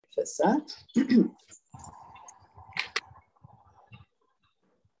first. Huh?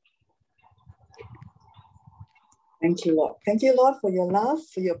 Thank you, Lord. Thank you, Lord, for your love,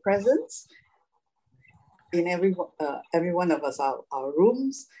 for your presence in every one of us, our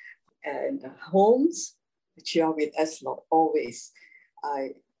rooms and homes, that you are with us, Lord, always. I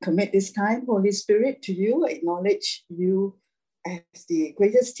commit this time, Holy Spirit, to you. I acknowledge you as the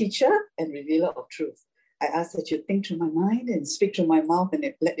greatest teacher and revealer of truth. I ask that you think through my mind and speak through my mouth,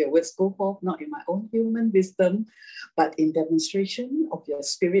 and let your words go forth, not in my own human wisdom, but in demonstration of your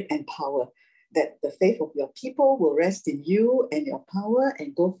spirit and power, that the faith of your people will rest in you and your power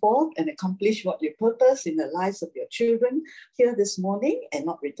and go forth and accomplish what you purpose in the lives of your children here this morning and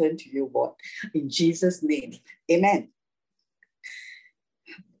not return to you, Lord. In Jesus' name, amen.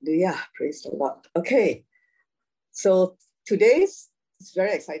 Hallelujah, praise the Lord. Okay, so today's is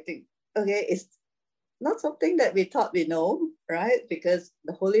very exciting. Okay, it's not something that we thought we know, right? Because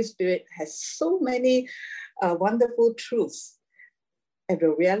the Holy Spirit has so many wonderful truths and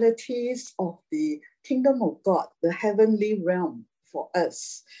the realities of the kingdom of God, the heavenly realm for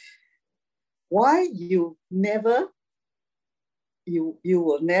us. Why you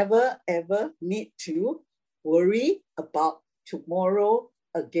will never ever need to worry about tomorrow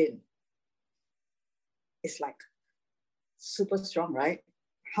again. It's like super strong, right?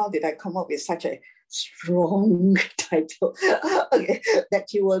 How did I come up with such a strong title? Okay,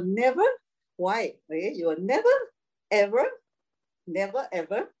 that you will never, why? Okay, you will never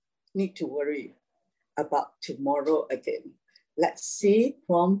ever need to worry about tomorrow again. Let's see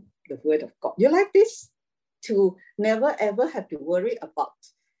from the word of God. You like this? To never ever have to worry about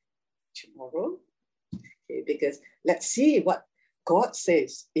tomorrow? Okay, because let's see what God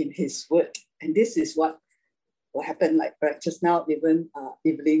says in his word. And this is what happened, like right just now, even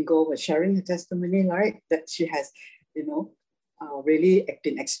Evelyn Goh was sharing her testimony, right? That she has, really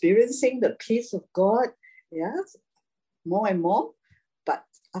been experiencing the peace of God, yes, more and more. But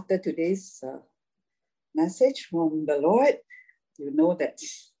after today's message from the Lord, you know that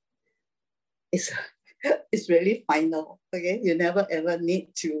it's really final. Okay, you never ever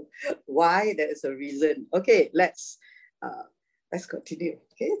need to. Why? There is a reason. Okay, let's continue.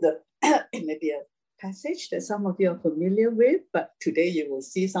 Okay, it may be a passage that some of you are familiar with, but today you will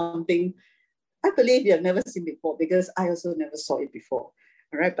see something I believe you have never seen before, because I also never saw it before.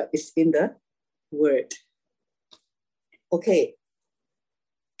 All right, but it's in the Word. Okay.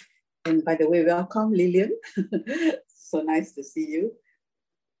 And by the way, welcome, Lillian. So nice to see you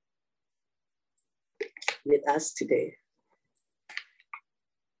with us today.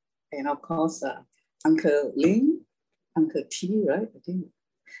 And of course, Uncle Ling, Uncle T, right? I think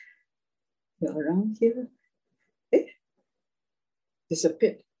you're around here.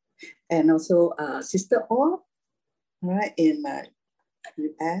 Disappeared. And also Sister Orr, right, in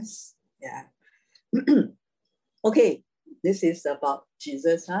US. Yeah. Okay, this is about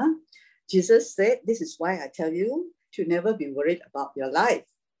Jesus. Jesus said, this is why I tell you to never be worried about your life.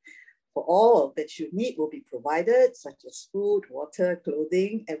 For all that you need will be provided, such as food, water,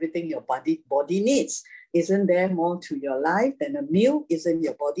 clothing, everything your body needs. Isn't there more to your life than a meal? Isn't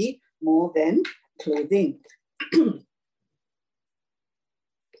your body more than clothing?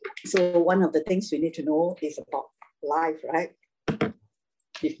 So one of the things we need to know is about life, right?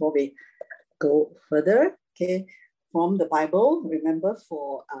 Before we go further, okay, from the Bible, remember,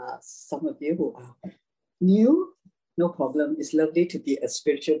 for some of you who are new, no problem. It's lovely to be a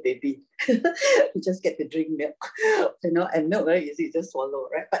spiritual baby. You just get to drink milk, and milk very easy, just swallow,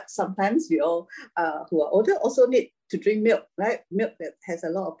 right? But sometimes we all who are older also need to drink milk, right? Milk that has a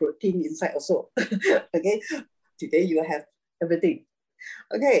lot of protein inside also. Okay, today you have everything.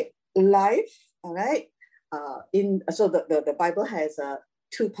 Okay, life, all right. So the Bible has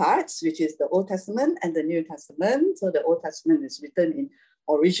two parts, which is the Old Testament and the New Testament. So the Old Testament is written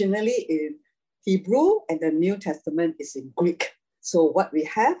originally in Hebrew, and the New Testament is in Greek. So what we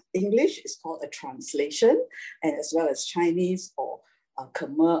have, English, is called a translation, and as well as Chinese or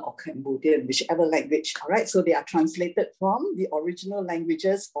Khmer or Cambodian, whichever language, all right? So they are translated from the original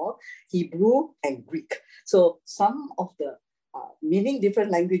languages of Hebrew and Greek. So some of the meaning different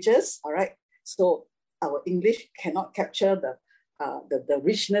languages, all right? So our English cannot capture the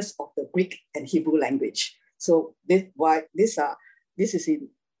richness of the Greek and Hebrew language. So this is in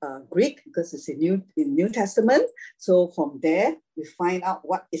Greek, because it's in New Testament. So from there, we find out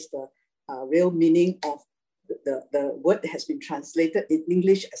what is the real meaning of the word that has been translated in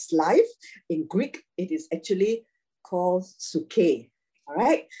English as life. In Greek, it is actually called psyche, all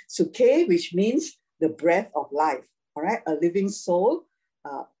right? Psyche, which means the breath of life, all right? A living soul.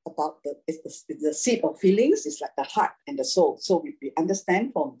 About the seat of feelings is like the heart and the soul. So we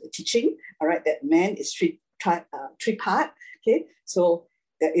understand from the teaching, all right, that man is three-part, okay? So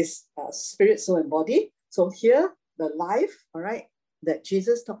there is spirit, soul, and body. So here, the life, all right, that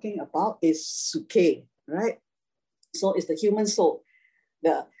Jesus talking about is suke, right? So it's the human soul.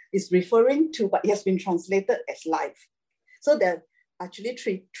 It's referring to, but it has been translated as life. So there are actually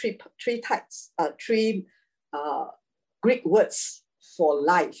three types, three Greek words for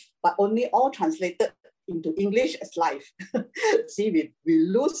life, but only all translated into English as life. See, we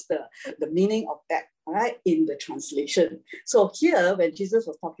lose the meaning of that, all right, in the translation. So here, when Jesus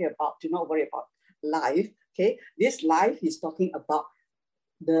was talking about, do not worry about life, okay, this life he's talking about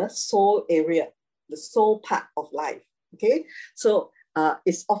the soul area, the soul part of life, okay? So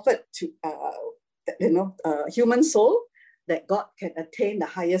it's offered to, human soul, that God can attain the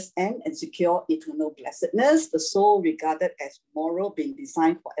highest end and secure eternal blessedness. The soul regarded as moral, being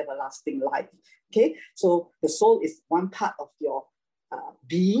designed for everlasting life. Okay, so the soul is one part of your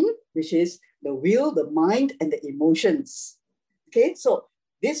being, which is the will, the mind, and the emotions. Okay, so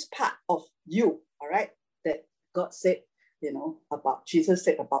this part of you, all right, that God said, about, Jesus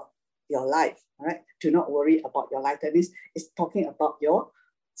said about your life, all right, do not worry about your life. That means it's talking about your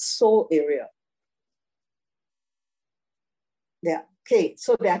soul area. Okay,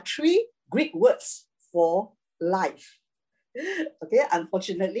 so there are three Greek words for life. Okay,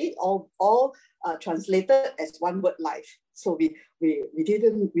 unfortunately, all translated as one word, life. So we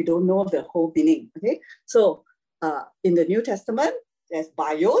don't know the whole meaning. Okay, so in the New Testament, there's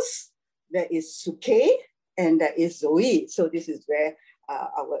bios, there is suke, and there is zoe. So this is where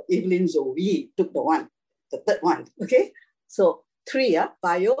our Evelyn Zoe took the third one. Okay, so three,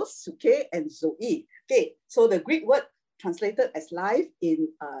 bios, suke, and zoe. Okay, so the Greek word translated as life in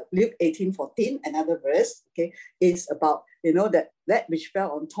Luke 18:14, another verse, okay, is about, that which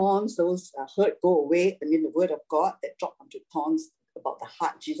fell on thorns, those hurt go away. I mean, the word of God that dropped onto thorns, about the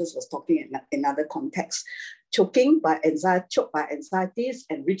heart. Jesus was talking in another context. Choked by anxieties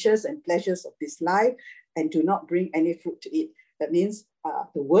and riches and pleasures of this life, and do not bring any fruit to it. That means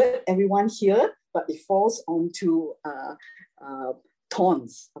the word everyone hear, but it falls onto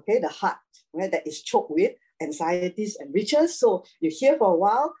thorns, okay, the heart, right, that is choked with anxieties and riches. So you hear for a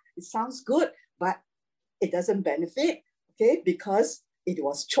while, it sounds good, but it doesn't benefit, okay, because it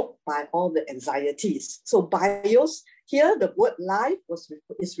was choked by all the anxieties. So bios, here the word life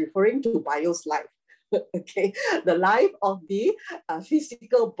is referring to bios life, okay, the life of the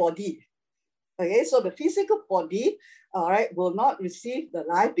physical body. Okay, so the physical body, all right, will not receive the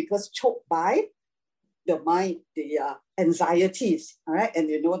life because choked by the mind, the anxieties, all right, and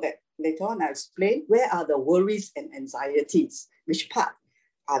you know that later on, I'll explain where are the worries and anxieties, which part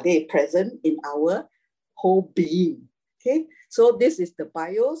are they present in our whole being. Okay, so this is the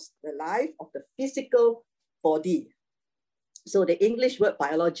bios, the life of the physical body. So the English word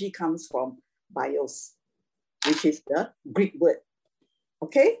biology comes from bios, which is the Greek word.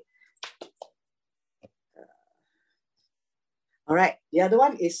 Okay. All right, the other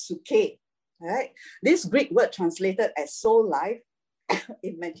one is suke. All right, this Greek word translated as soul life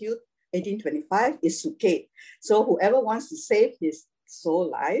in Matthew 18:25 is suke. So whoever wants to save his soul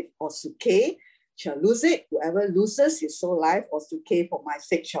life or suke shall lose it. Whoever loses his soul life or suke for my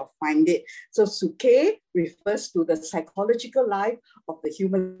sake shall find it. So suke refers to the psychological life of the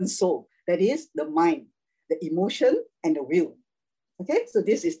human soul. That is the mind, the emotion, and the will. Okay, so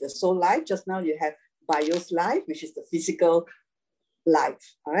this is the soul life. Just now you have bios life, which is the physical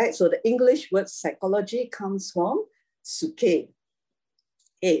life. All right, so the English word psychology comes from suke.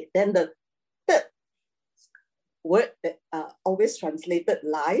 Okay, then the third word that always translated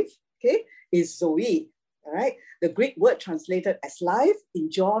life, okay, is zoe. All right, the Greek word translated as life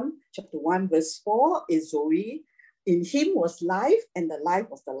in John chapter 1 verse 4 is zoe. In him was life, and the life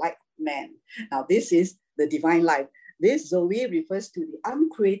was the light of man. Now this is the divine life. This zoe refers to the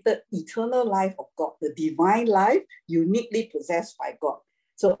uncreated eternal life of God, the divine life uniquely possessed by God.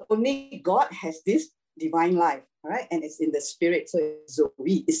 So only God has this divine life, all right, and it's in the spirit. So it's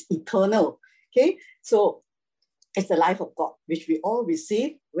zoe, it's eternal. Okay, so it's the life of God, which we all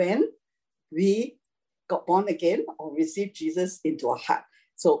receive when we got born again or received Jesus into our heart.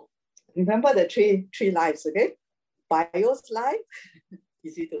 So remember the three lives, okay? Bios life,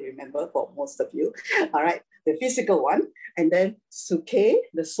 easy to remember for most of you. All right, the physical one, and then suke,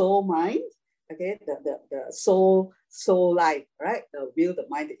 the soul mind, okay, the soul life, right? The will, the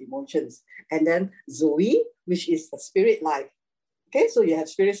mind, the emotions, and then zoe, which is the spirit life. Okay, so you have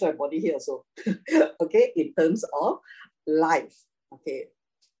spirit, soul, and body here also. Okay, in terms of life. Okay.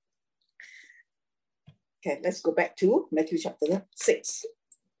 Okay, let's go back to Matthew chapter 6.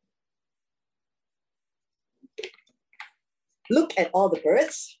 Look at all the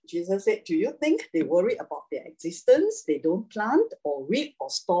birds. Jesus said, do you think they worry about their existence? They don't plant or reap or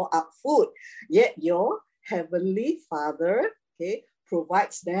store up food. Yet your heavenly Father, okay,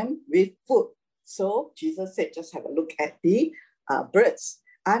 provides them with food. So Jesus said, just have a look at the birds.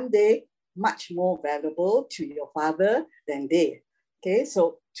 Aren't they much more valuable to your Father than they? Okay,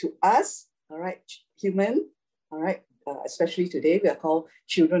 so to us, all right, human, all right, especially today, we are called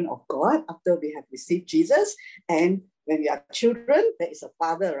children of God after we have received Jesus. And when we are children, there is a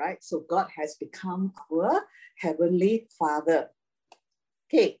Father, right? So God has become our heavenly Father.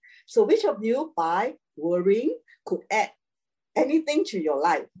 Okay, so which of you by worrying could add anything to your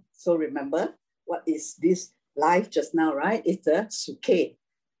life? So remember, what is this life just now, right? It's the suke,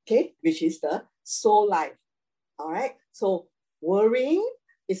 okay, which is the soul life. All right, so worrying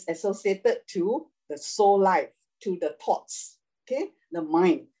is associated to the soul life, to the thoughts, okay, the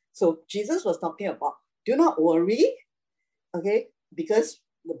mind. So Jesus was talking about, do not worry, okay, because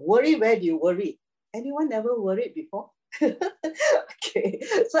the worry, where do you worry? Anyone never worried before? Okay,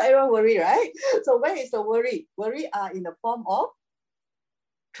 so everyone worry, right? So where is the worry? Worry are in the form of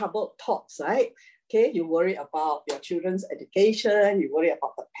troubled thoughts, right? Okay, you worry about your children's education, you worry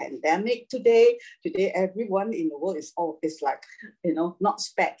about the pandemic today. Today, everyone in the world is like, not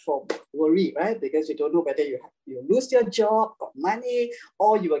spared from worry, right? Because you don't know whether you lose your job, got money,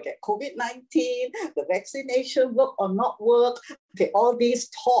 or you will get COVID-19, the vaccination work or not work. Okay, all these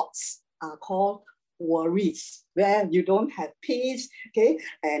thoughts are called worries, where you don't have peace, okay?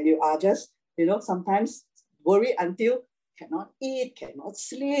 And you are just, sometimes worry until cannot eat, cannot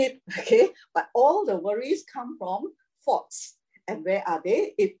sleep, okay? But all the worries come from thoughts. And where are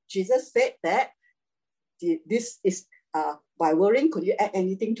they? If Jesus said that this is, by worrying, could you add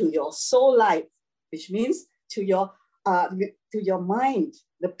anything to your soul life? Which means to your mind,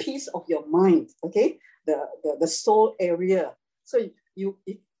 the peace of your mind, okay? The soul area. So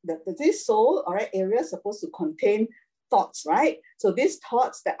this soul, all right, area is supposed to contain thoughts, right? So these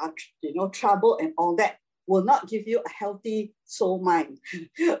thoughts that are, trouble and all that, will not give you a healthy soul mind,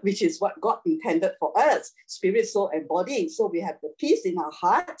 which is what God intended for us, spirit, soul, and body. So we have the peace in our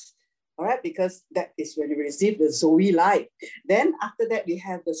hearts, all right, because that is when we receive the Zoe life. Then after that, we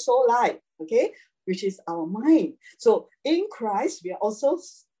have the soul life, okay, which is our mind. So in Christ, we are also,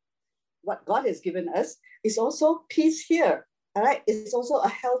 what God has given us is also peace here, all right? It's also a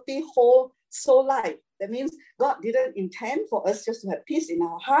healthy whole soul life. That means God didn't intend for us just to have peace in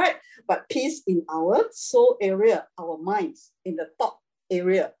our heart, but peace in our soul area, our minds, in the thought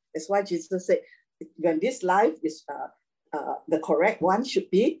area. That's why Jesus said, when this life is the correct one, should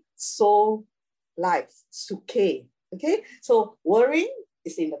be soul life, suke. Okay, so worrying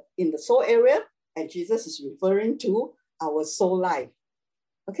is in the soul area, and Jesus is referring to our soul life.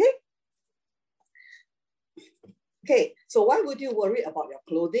 Okay. Okay, so why would you worry about your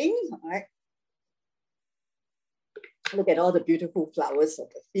clothing? All right. Look at all the beautiful flowers of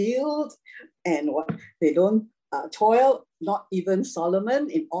the field, and what they don't toil. Not even Solomon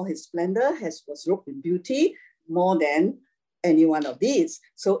in all his splendor was robed in beauty more than any one of these.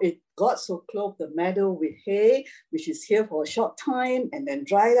 So if God so clothed the meadow with hay, which is here for a short time and then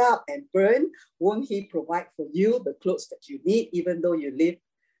dried up and burned, won't he provide for you the clothes that you need, even though you live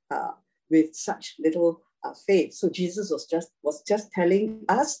with such little faith? So Jesus was just telling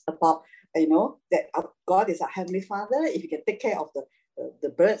us about, that God is our Heavenly Father. If you can take care of the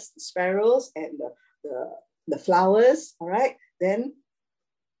birds, the sparrows, and the flowers, all right, then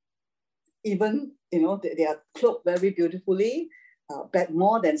even, they are clothed very beautifully, but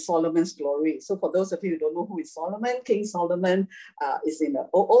more than Solomon's glory. So for those of you who don't know who is Solomon, King Solomon is in the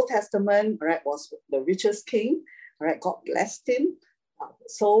Old Testament, right, was the richest king, right? God blessed him.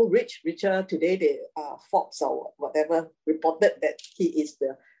 So rich, richer. Today, the Forbes or whatever reported that he is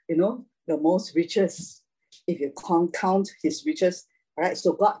the most richest, if you count his riches, right?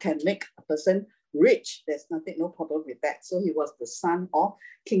 So God can make a person rich. There's no problem with that. So he was the son of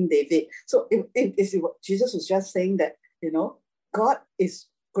King David. So Jesus was just saying that, God is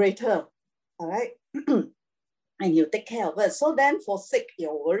greater, all right? And he'll take care of us. So then forsake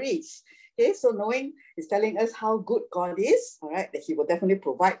your worries. Okay, so knowing is telling us how good God is, all right, that he will definitely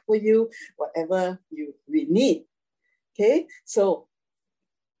provide for you whatever we need. Okay, so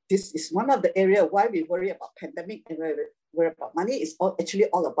this is one of the areas why we worry about pandemic and worry about money. It's actually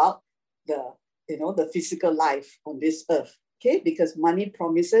all about the physical life on this earth. Okay, because money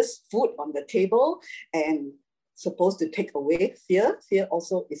promises food on the table and supposed to take away fear. Fear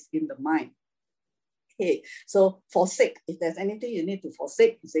also is in the mind. Okay, so forsake. If there's anything you need to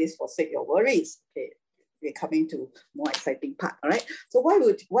forsake, he says forsake your worries. Okay, we're coming to more exciting part, all right? So why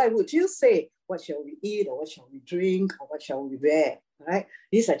would you say, what shall we eat, or what shall we drink, or what shall we wear, all right?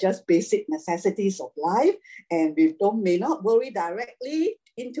 These are just basic necessities of life, and we may not worry directly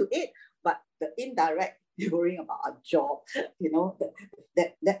into it, but the indirect, you're worrying about our job, you know,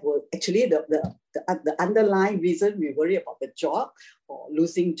 that will actually, the underlying reason we worry about the job or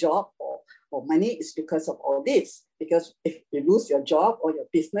losing job or money is because of all this. Because if you lose your job or your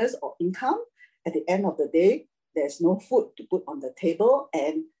business or income, at the end of the day, there's no food to put on the table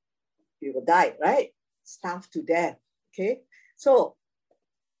and you will die, right? Starved to death, okay? So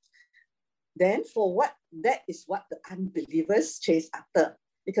then that is what the unbelievers chase after,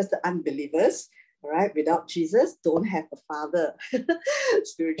 because the unbelievers, all right, without Jesus, don't have a father,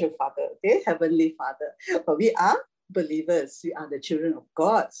 spiritual father, okay, heavenly father. But we are believers, we are the children of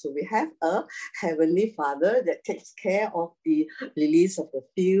God. So we have a heavenly father that takes care of the lilies of the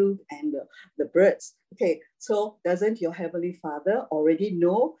field and the birds. Okay, so doesn't your heavenly father already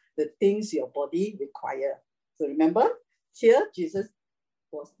know the things your body require? So remember, here Jesus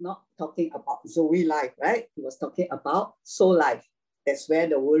was not talking about Zoe life, right? He was talking about soul life. That's where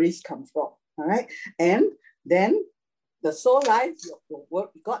the worries come from, all right? And then the soul life, your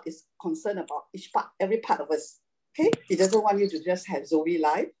work, God is concerned about each part, every part of us, okay? He doesn't want you to just have Zoe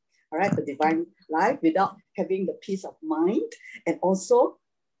life, all right, the divine life, without having the peace of mind and also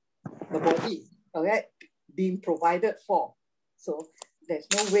the body, all right, being provided for. So there's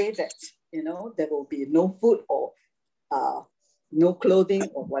no way that, you know, there will be no food or no clothing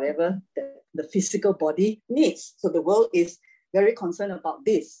or whatever that the physical body needs. So the world is very concerned about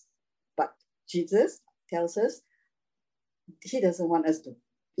this. But Jesus tells us he doesn't want us to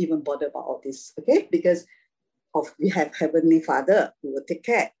even bother about all this, okay? Because we have Heavenly Father who will take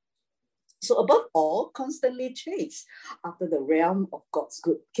care. So above all, constantly chase after the realm of God's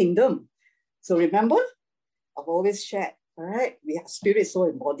good kingdom. So remember, I've always shared, all right? We have spirit, soul,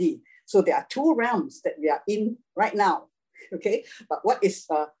 and body. So there are two realms that we are in right now, okay? But what is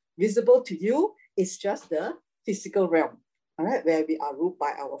visible to you is just the physical realm, all right? Where we are ruled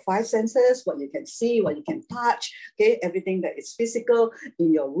by our five senses, what you can see, what you can touch, okay? Everything that is physical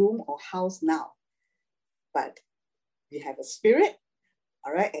in your room or house now. But we have a spirit,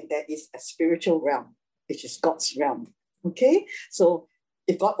 all right? And that is a spiritual realm, which is God's realm, okay? So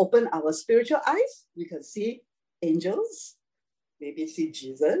if God opened our spiritual eyes, we can see angels, maybe see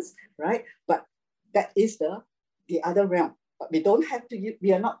Jesus, right? But that is the other realm. But we don't have to,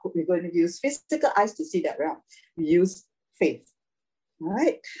 we're going to use physical eyes to see that realm. We use faith, all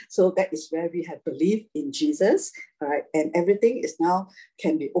right? So that is where we have belief in Jesus, all right? And everything is now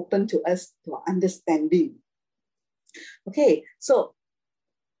can be open to us, to our understanding. Okay, so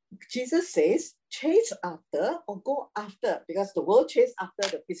Jesus says, chase after or go after, because the world chase after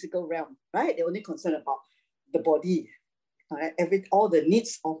the physical realm, right? They're only concerned about the body, all right? All the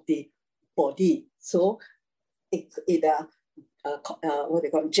needs of the body. So it what they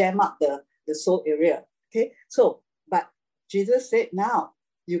call jam up the soul area, okay? So, but Jesus said, now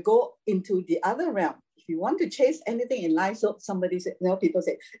you go into the other realm. If you want to chase anything in life, so somebody said, you know, people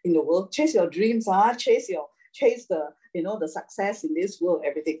say in the world, chase your dreams, chase the, you know, the success in this world,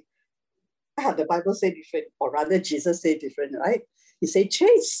 everything. The Bible say different, or rather Jesus say different, right? He said,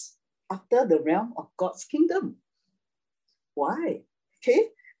 chase after the realm of God's kingdom. Why? Okay,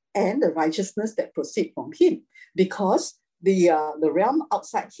 and the righteousness that proceed from him, because the realm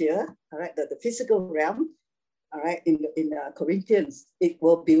outside here, all right, the physical realm, all right, in Corinthians, it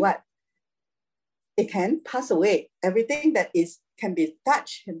will be what? It can pass away. Everything that can be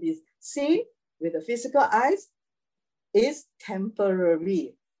touched, can be seen with the physical eyes is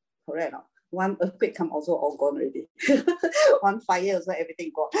temporary, correct? No? One earthquake come also all gone already. One fire also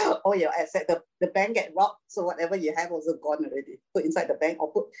everything gone. All your assets, the bank get robbed, so whatever you have also gone already. Put inside the bank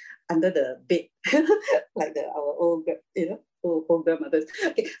or put under the bed, like our old, you know, old grandmothers.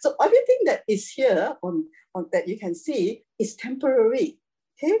 Okay, so everything that is here on that you can see is temporary.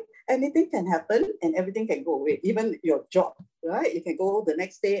 Okay, anything can happen and everything can go away. Even your job, right? You can go the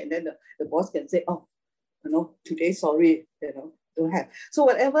next day and then the boss can say, oh, you know, today, sorry, you know, don't have. So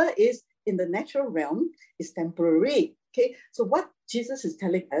whatever is in the natural realm is temporary. Okay, so what Jesus is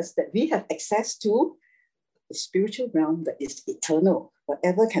telling us that we have access to the spiritual realm that is eternal.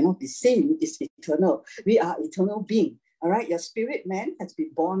 Whatever cannot be seen is eternal. We are eternal being. All right, your spirit man has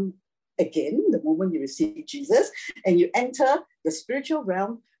been born again the moment you receive Jesus, and you enter the spiritual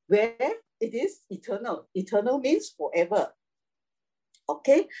realm where it is eternal. Eternal means forever.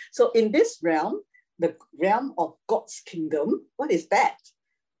 Okay, so in this realm, the realm of God's kingdom, what is that?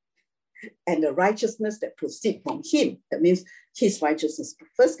 and the righteousness that proceeds from him. That means his righteousness.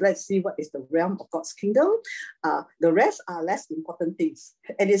 First, let's see what is the realm of God's kingdom. The rest are less important things.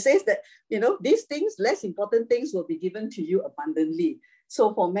 And it says that, these things, less important things will be given to you abundantly.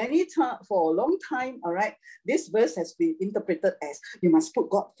 So for a long time, all right, this verse has been interpreted as you must put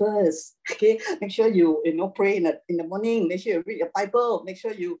God first. Okay, make sure you pray in the morning. Make sure you read your Bible. Make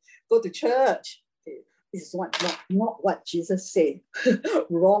sure you go to church. Okay. This is not what Jesus said.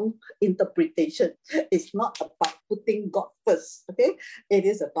 Wrong interpretation. It's not about putting God first. Okay, it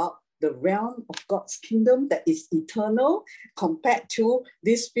is about the realm of God's kingdom that is eternal compared to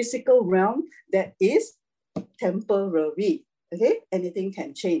this physical realm that is temporary. Okay, anything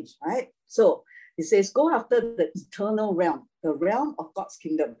can change, right? So it says, go after the eternal realm, the realm of God's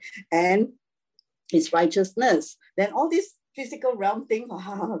kingdom and his righteousness. Then all these physical realm thing,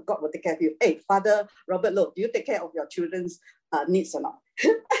 God will take care of you. Hey, Father Robert Lowe, do you take care of your children's needs or not?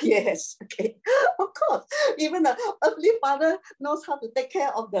 Yes, okay. Of course, even the earthly father knows how to take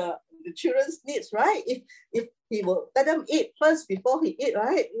care of the children's needs, right? If he will let them eat first before he eat,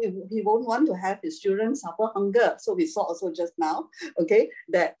 right? He won't want to have his children suffer hunger. So we saw also just now, okay,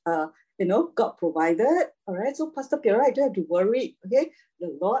 that God provided. All right. So Pastor Pierre, you don't have to worry. Okay,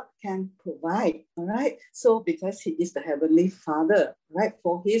 the Lord can provide. All right. So because he is the heavenly Father, right,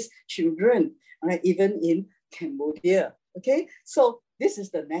 for his children. All right, even in Cambodia. Okay, so this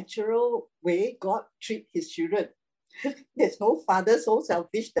is the natural way God treats his children. There's no father so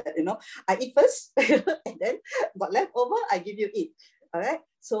selfish that, I eat first and then what left over, I give you eat. All right.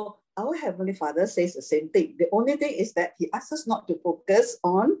 So our Heavenly Father says the same thing. The only thing is that he asks us not to focus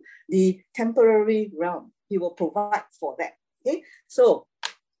on the temporary realm. He will provide for that. Okay. So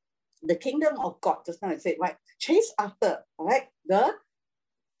the kingdom of God, just now I said, right, chase after, all right, the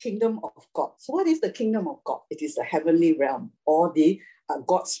kingdom of God. So what is the kingdom of God? It is the heavenly realm or the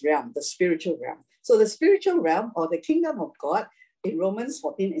God's realm, the spiritual realm. So the spiritual realm or the kingdom of God in Romans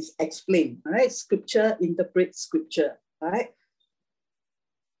 14 is explained. All right, scripture interprets scripture. All right,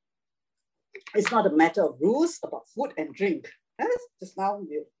 it's not a matter of rules about food and drink. Just now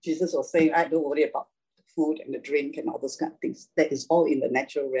Jesus was saying, I don't worry about the food and the drink and all those kind of things. That is all in the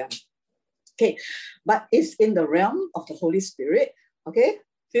natural realm. Okay, but it's in the realm of the Holy Spirit. Okay,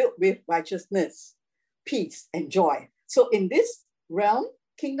 filled with righteousness, peace, and joy. So in this realm,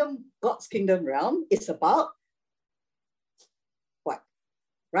 God's kingdom realm is about what?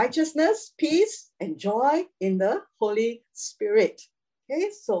 Righteousness, peace, and joy in the Holy Spirit.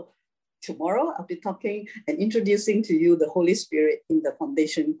 Okay, so tomorrow I'll be talking and introducing to you the Holy Spirit in the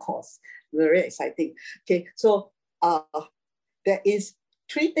foundation course. Very exciting. Okay, so there is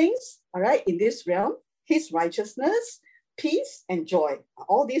three things, all right, in this realm: his righteousness, peace, and joy.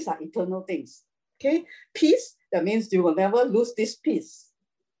 All these are eternal things. Okay, peace, that means you will never lose this peace.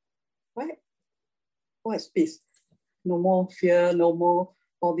 Right? What is peace? No more fear, no more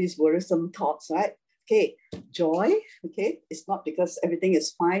all these worrisome thoughts, right? Okay, joy, okay, it's not because everything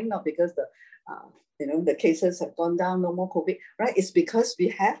is fine, not because the cases have gone down, no more COVID, right? It's because we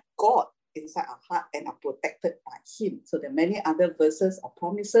have God inside our heart and are protected by him. So there are many other verses or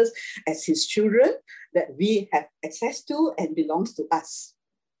promises as his children that we have access to and belongs to us.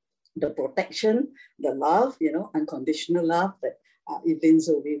 The protection, the love, unconditional love that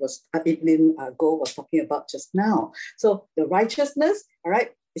Evelyn Goh was talking about just now. So the righteousness, all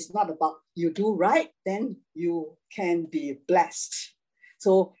right, it's not about you do right, then you can be blessed.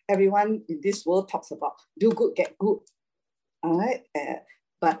 So everyone in this world talks about do good, get good. All right,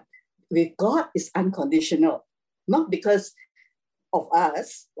 but with God, it's unconditional, not because of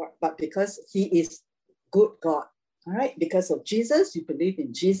us, but because he is good God. All right, because of Jesus, you believe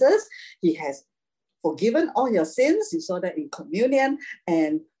in Jesus, he has forgiven all your sins. You saw that in communion,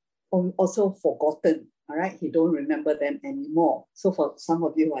 and also forgotten. All right, he don't remember them anymore. So for some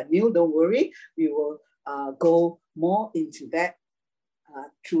of you who are new, don't worry. We will go more into that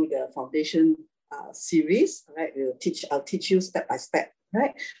through the foundation series. All right, I'll teach you step by step.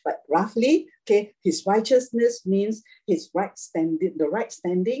 Right, but roughly, okay, his righteousness means his right standing, the right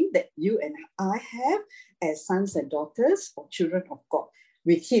standing that you and I have as sons and daughters or children of God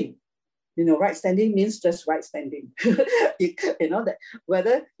with him. Right standing means just right standing. That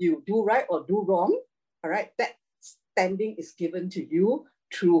whether you do right or do wrong, all right, that standing is given to you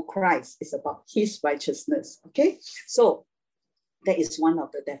through Christ. It's about his righteousness. Okay, so that is one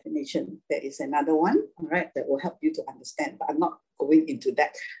of the definitions. There is another one, all right, that will help you to understand, but I'm not going into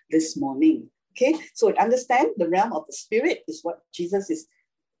that this morning. Okay, so understand the realm of the spirit is what Jesus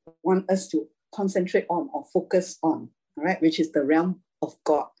want us to concentrate on or focus on, all right, which is the realm of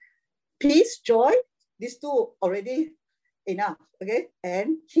God. Peace, joy, these two already enough, okay?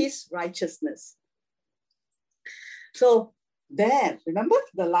 And his righteousness. So then, remember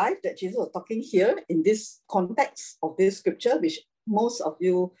the life that Jesus was talking here in this context of this scripture, which most of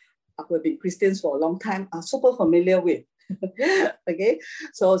you who have been Christians for a long time are super familiar with. Okay,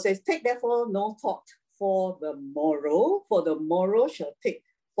 so it says, take therefore no thought for the morrow shall take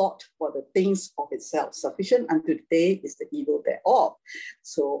thought for the things of itself. Sufficient unto the day is the evil thereof.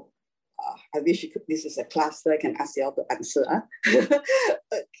 So I wish this is a class that I can ask you all to answer.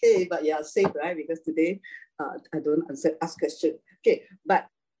 Okay, but yeah, safe, right? Because today I don't ask questions. Okay, but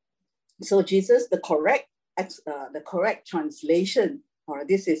so Jesus, the correct translation, or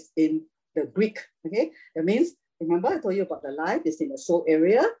this is in the Greek. Okay, that means, remember I told you about the life is in the soul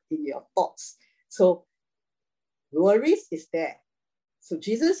area, in your thoughts. So worries is there. So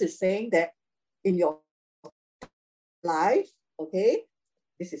Jesus is saying that in your life, okay,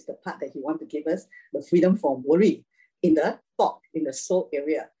 this is the part that he wants to give us, the freedom from worry in the thought, in the soul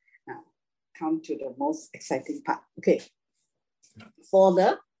area. Now, come to the most exciting part. Okay, for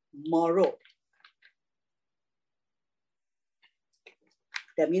the morrow.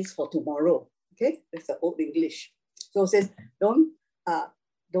 That means for tomorrow. Okay, that's the old English. So it says, don't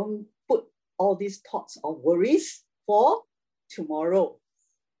put all these thoughts or worries for tomorrow.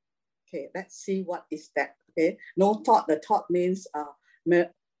 Okay, let's see what is that. Okay, no thought. The thought means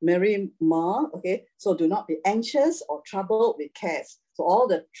Mary Ma. Okay, so do not be anxious or troubled with cares. So all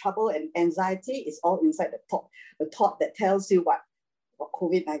the trouble and anxiety is all inside the thought. The thought that tells you what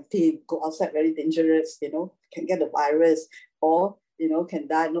COVID-19, go outside, very dangerous, can get the virus, or can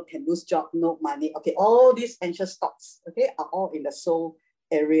die, can lose job, no money. Okay, all these anxious thoughts, okay, are all in the soul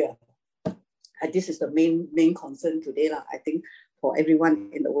area. And this is the main concern today, I think, for everyone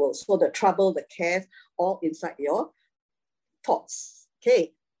in the world. So the trouble, the cares, all inside your thoughts.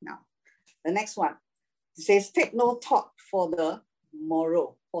 Okay, now the next one. It says, take no thought for the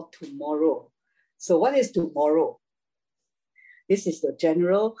morrow, for tomorrow. So what is tomorrow? This is the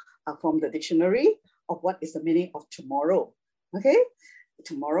general from the dictionary of what is the meaning of tomorrow. Okay,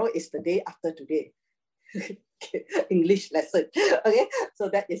 tomorrow is the day after today. Okay. English lesson. Okay, so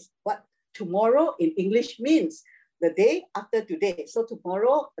that is what tomorrow in English means, the day after today. So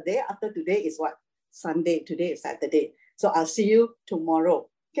tomorrow, the day after today is what? Sunday. Today is Saturday. So I'll see you tomorrow.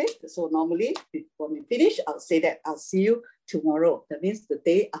 Okay, so normally when we finish, I'll say that I'll see you tomorrow. That means the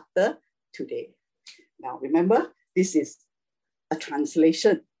day after today. Now remember, this is a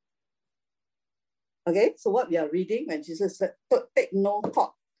translation. Okay, so what we are reading when Jesus said, take no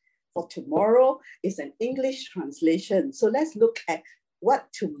thought for tomorrow is an English translation. So let's look at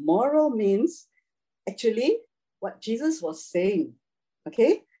what tomorrow means, actually, what Jesus was saying,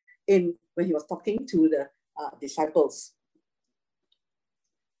 okay, when he was talking to the disciples.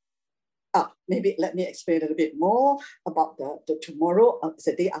 Maybe let me explain a little bit more about the tomorrow,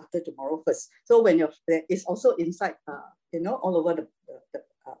 the day after tomorrow first. So when it's also inside, all over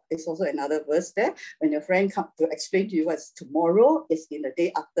it's also another verse there. When your friend comes to explain to you what's tomorrow, is in the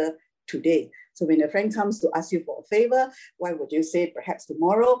day after today. So when your friend comes to ask you for a favor, why would you say perhaps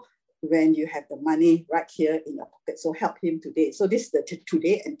tomorrow, when you have the money right here in your pocket? So help him today. So this is the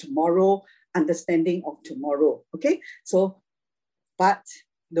today and tomorrow understanding of tomorrow. Okay, so but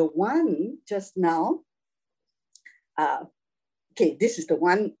the one just now, okay, this is the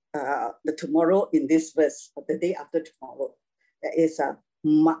one, the tomorrow in this verse, the day after tomorrow. That is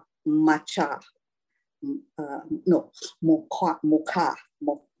mocha,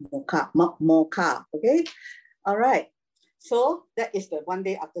 mocha, okay? All right, so that is the one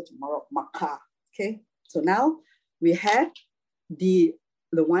day after tomorrow, mocha, okay? So now we have the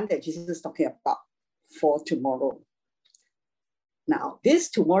one that Jesus is talking about for tomorrow. Now, this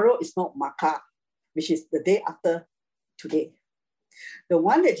tomorrow is not Maka, which is the day after today. The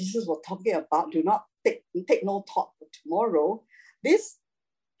one that Jesus was talking about, do not take no thought for tomorrow. This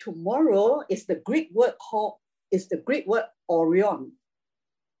tomorrow is the Greek word Orion.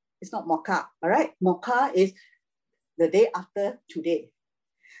 It's not Mocha, all right? Mocha is the day after today.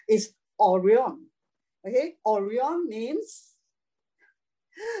 It's Orion, okay? Orion means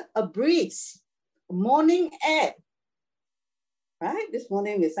a breeze, morning air. Right? This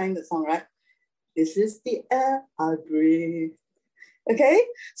morning we sang the song, right? This is the air I breathe. Okay?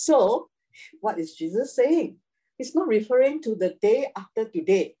 So what is Jesus saying? He's not referring to the day after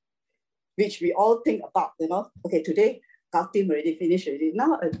today, which we all think about, Okay, today, team already finished already.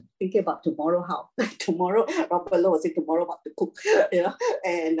 Now I'm thinking about tomorrow, how? Tomorrow, Robert Lowe was saying tomorrow what to cook,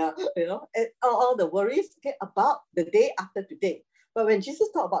 and all the worries, okay, about the day after today. But when Jesus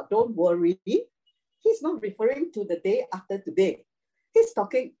talked about don't worry, he's not referring to the day after today. He's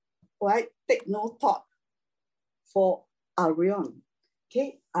talking, right? Take no thought for Arion.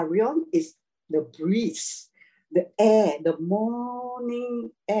 Okay, Arion is the breeze, the air, the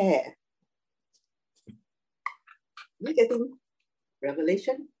morning air. We're getting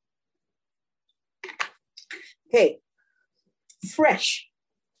revelation. Okay, fresh.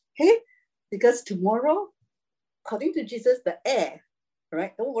 Okay, because tomorrow, according to Jesus, the air,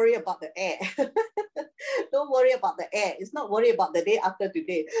 right? Don't worry about the air. Don't worry about the air. It's not worry about the day after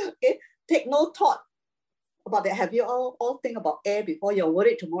today. Okay, take no thought about that. Have you all think about air before? You're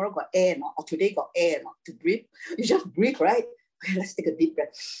worried tomorrow got air or not, or today got air or not to breathe? You just breathe, right? Okay, let's take a deep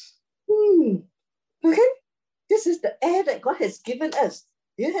breath. Okay, this is the air that God has given us.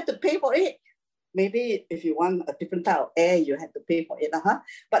 You have to pay for it. Maybe if you want a different type of air, you have to pay for it.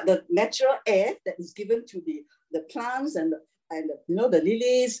 But the natural air that is given to the plants and the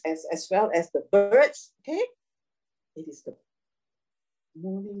lilies as well as the birds, okay? It is the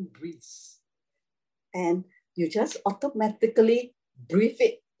morning breeze. And you just automatically breathe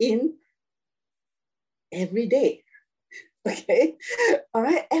it in every day. Okay? All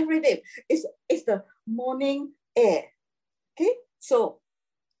right, every day. It's the morning air. Okay? So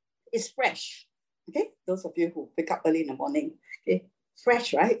it's fresh. Okay, those of you who wake up early in the morning, okay,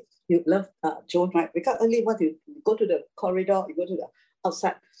 fresh, right? You love Joan, right? Wake up early, what do you go to the corridor, you go to the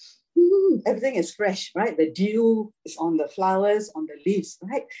outside, everything is fresh, right? The dew is on the flowers, on the leaves,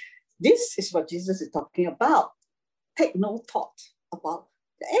 right? This is what Jesus is talking about. Take no thought about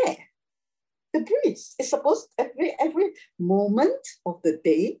the air, the breeze. It's supposed every moment of the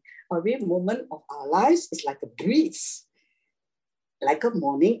day, every moment of our lives is like a breeze. Like a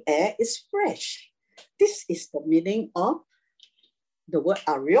morning air is fresh. This is the meaning of the word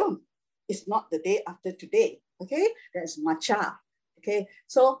Arion. It's not the day after today. Okay, that's matcha. Okay,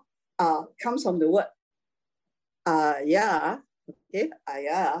 so comes from the word aya. Okay,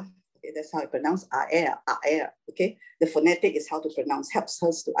 aya. Okay, that's how I pronounce air. Air. Okay, the phonetic is how to pronounce, helps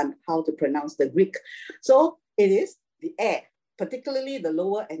us to how to pronounce the Greek. So it is the air, particularly the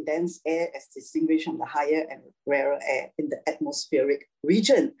lower and dense air as distinguished from the higher and rarer air in the atmospheric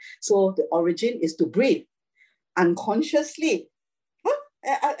region. So the origin is to breathe unconsciously.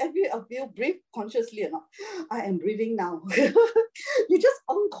 Have you breathe consciously or not? I am breathing now. You just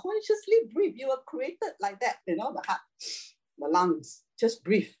unconsciously breathe. You are created like that, the heart, the lungs, just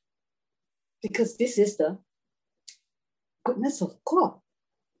breathe. Because this is the goodness of God,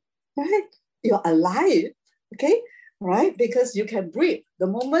 right? You're alive, okay? Right? Because you can breathe. The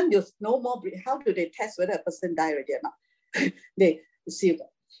moment you no more breathe, how do they test whether a person died already or not? They see,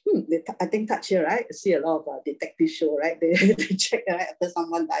 I think touch here, right? See a lot of detective show, right? They check, right? After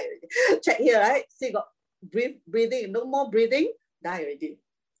someone died already. Check here, right? See, got breathing, no more breathing, die already.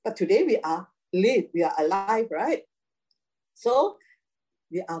 But today we are alive, right? So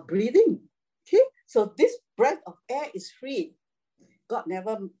we are breathing, okay? So this breath of air is free. God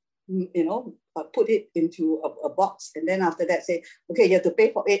never put it into a box and then after that say, okay, you have to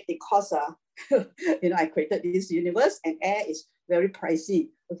pay for it because I created this universe and air is very pricey,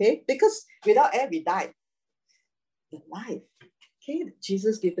 okay? Because without air, we die. The life, okay?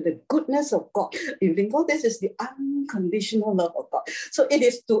 Jesus gave it the goodness of God. You think, oh, this is the unconditional love of God. So it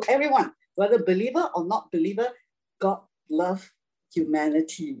is to everyone, whether believer or not believer, God loves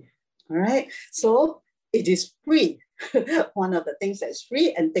humanity, all right? So it is free. One of the things that is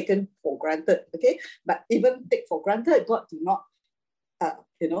free and taken for granted, okay? But even take for granted, God do not,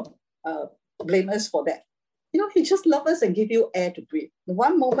 blame us for that. He just loves us and give you air to breathe. The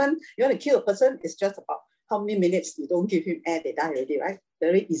one moment you want to kill a person is just about how many minutes you don't give him air, they die already, right?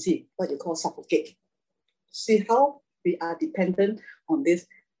 Very easy, what you call suffocate. See how we are dependent on this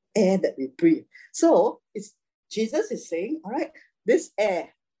air that we breathe. So Jesus is saying, all right, this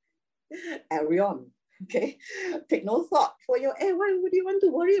air, Arion, okay, take no thought for your air. Why would you want to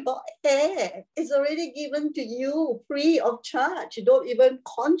worry about air? It's already given to you free of charge. You don't even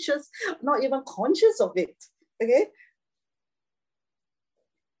not even conscious of it. Okay.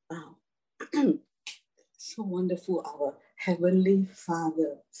 Wow. So wonderful, our Heavenly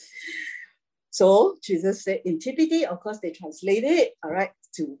Father. So Jesus said in TPT, of course, they translate it, all right,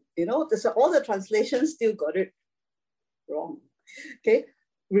 to, so all the translations still got it wrong. Okay.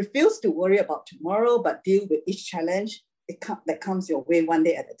 Refuse to worry about tomorrow, but deal with each challenge that comes your way one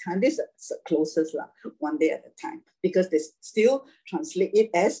day at a time. This is the closest, one day at a time, because they still translate it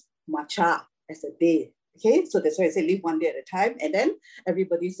as matcha, as a day. Okay, so that's why I say live one day at a time. And then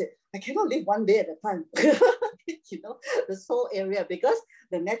everybody said, I cannot live one day at a time. The whole area, because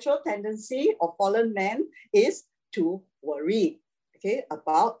the natural tendency of fallen man is to worry, okay,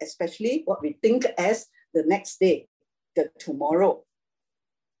 about especially what we think as the next day, the tomorrow.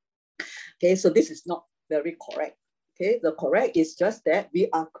 Okay, so this is not very correct. Okay, the correct is just that we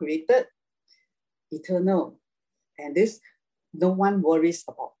are created eternal. And this, no one worries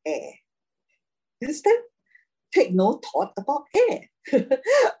about air. Understand? Take no thought about air,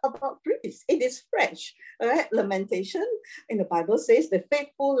 about breeze. It is fresh. All right. Lamentation in the Bible says the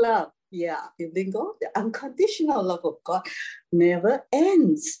faithful love. Yeah, in God, the unconditional love of God never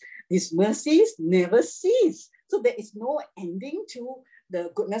ends. His mercies never cease. So there is no ending to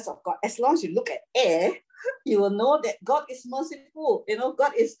the goodness of God. As long as you look at air, you will know that God is merciful. You know,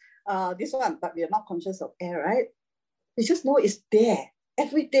 God is this one, but we are not conscious of air, right? We just know it's there.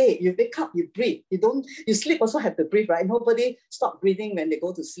 Every day you wake up, you breathe. You sleep also have to breathe, right? Nobody stop breathing when they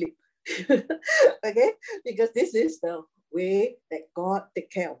go to sleep. Okay? Because this is the way that God take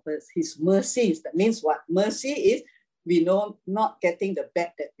care of us. His mercies. That means what? Mercy is we know not getting the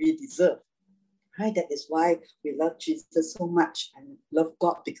bad that we deserve. Right? That is why we love Jesus so much and love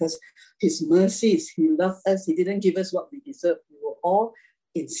God, because his mercies, he loved us. He didn't give us what we deserve. We were all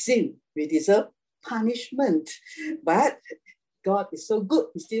in sin. We deserve punishment. But God is so good.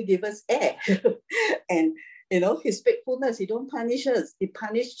 He still gives us air. And, you know, his faithfulness, he don't punish us. He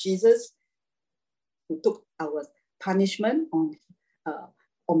punished Jesus, who took our punishment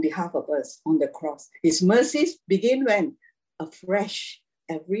on behalf of us on the cross. His mercies begin when? Afresh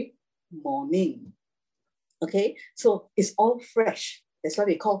every morning. Okay, so it's all fresh. That's what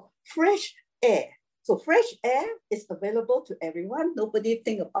we call fresh air. So fresh air is available to everyone. Nobody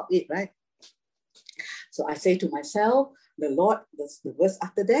think about it, right? So I say to myself, the Lord, the verse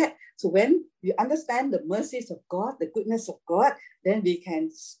after that. So when you understand the mercies of God, the goodness of God, then we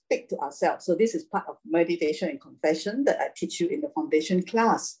can speak to ourselves. So this is part of meditation and confession that I teach you in the foundation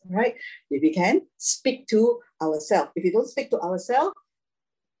class, right? If we can speak to ourselves. If you don't speak to ourselves,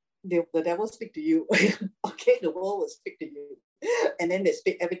 the devil speak to you. Okay, the world will speak to you. And then they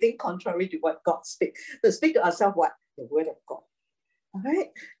speak everything contrary to what God speaks. So speak to ourselves what? The word of God. All right,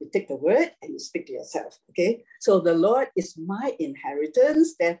 you take the word and you speak to yourself. Okay, so the Lord is my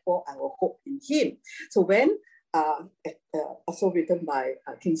inheritance, therefore I will hope in him. So when also written by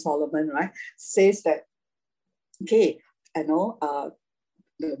King Solomon, right, says that, okay, I know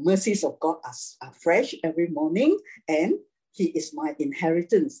the mercies of God are fresh every morning, and he is my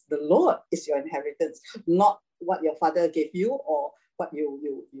inheritance. The Lord is your inheritance, not what your father gave you or what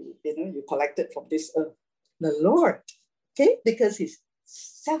you collected from this earth. The Lord. Okay, because he's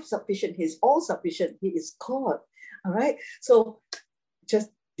self-sufficient, he's all-sufficient, he is God. All right, so just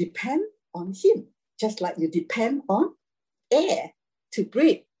depend on him, just like you depend on air to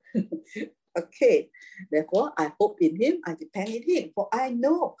breathe. Okay, therefore I hope in him, I depend in him, for I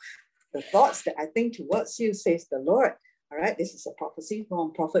know the thoughts that I think towards you, says the Lord. All right, this is a prophecy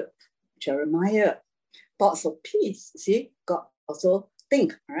from Prophet Jeremiah. Thoughts of peace. See, God also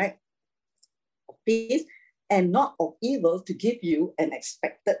think, all right, of peace and not of evil, to give you an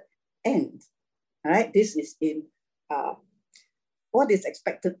expected end. All right, this is in what is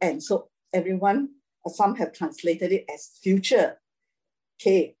expected end. So everyone, some have translated it as future.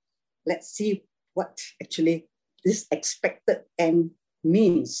 Okay, let's see what actually this expected end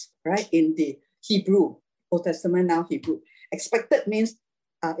means, right? In the Hebrew, Old Testament, now Hebrew. Expected means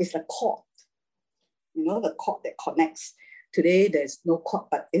it's a cord, you know, the cord that connects. Today, there's no cord,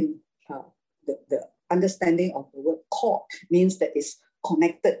 but in the understanding of the word cord means that it's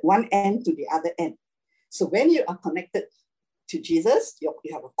connected one end to the other end. So when you are connected to Jesus, you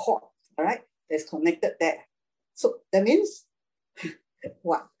have a cord, all right? That's connected there. So that means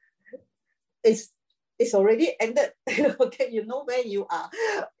what? It's already ended. Okay, you know where you are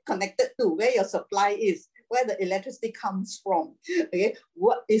connected to, where your supply is, where the electricity comes from. Okay,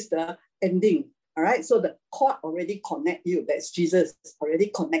 what is the ending? All right, so the cord already connect you. That's Jesus already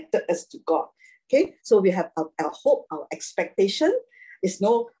connected us to God. Okay, so we have our hope, our expectation is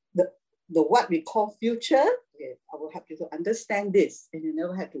the what we call future. Okay, I will help you to understand this, and you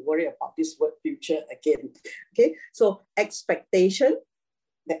never have to worry about this word future again. Okay, so expectation,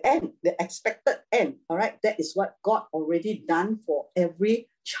 the end, the expected end. All right, that is what God already done for every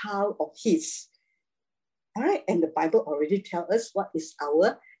child of his. All right, and the Bible already tells us what is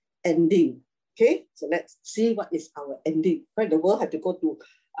our ending. Okay, so let's see what is our ending. Right, the world have to go to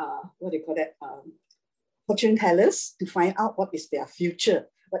what do you call that? Fortune tellers to find out what is their future,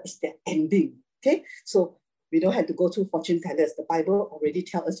 what is their ending. Okay, so we don't have to go to fortune tellers. The Bible already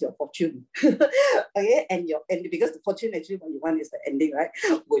tells us your fortune. Okay, and your ending, because the fortune actually what you want is the ending, right?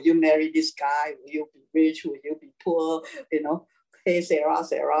 Will you marry this guy? Will you be rich? Will you be poor? You know, hey Sarah,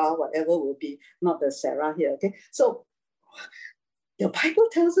 whatever will be, not the Sarah here. Okay, so the Bible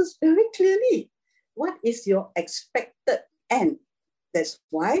tells us very clearly what is your expected end. That's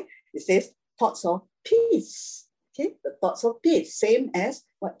why it says thoughts of peace. Okay, the thoughts of peace, same as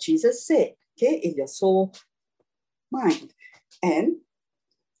what Jesus said, okay, in your soul, mind. And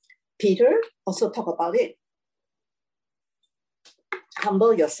Peter also talked about it.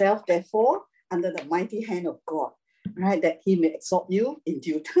 Humble yourself, therefore, under the mighty hand of God, right, that he may exalt you in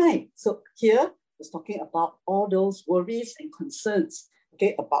due time. So here, it's talking about all those worries and concerns,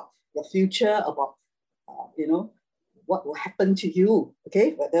 okay, about your future, about, what will happen to you,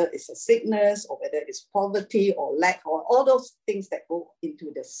 okay, whether it's a sickness or whether it's poverty or lack or all those things that go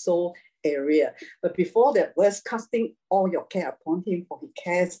into the soul area. But before that verse, casting all your care upon him, for he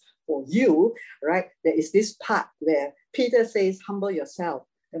cares for you, right? There is this part where Peter says, humble yourself.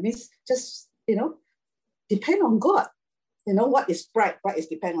 That means just, depend on God. What is pride? Pride is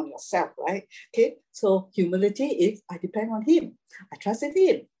depend on yourself, right? Okay, so humility is I depend on him. I trust in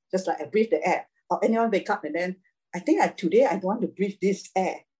him. Just like I breathe the air. Or anyone wake up and then, I think today I don't want to breathe this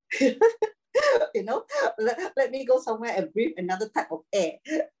air. Let me go somewhere and breathe another type of air.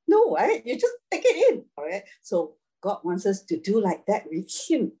 No, right? You just take it in, all right? So God wants us to do like that with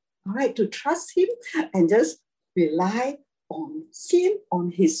him, all right? To trust him and just rely on him,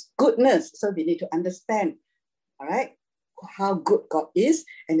 on his goodness. So we need to understand, all right, how good God is.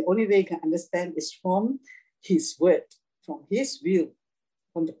 And the only way you can understand is from his word, from his view,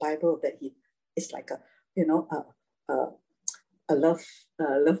 from the Bible, that he is like a love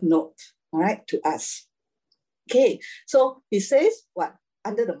note, all right, to us. Okay, so he says what?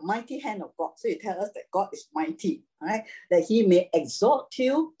 Under the mighty hand of God. So he tells us that God is mighty, all right, that he may exalt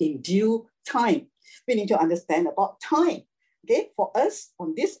you in due time. We need to understand about time. Okay, for us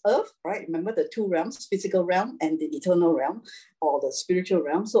on this earth, right? Remember the two realms, physical realm and the eternal realm, or the spiritual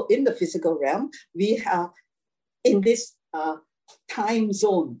realm. So in the physical realm, we are in this time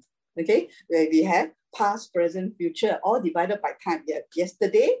zone, okay, where we have past, present, future, all divided by time. We have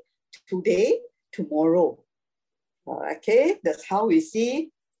yesterday, today, tomorrow. Okay, that's how we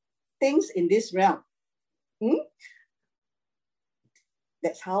see things in this realm.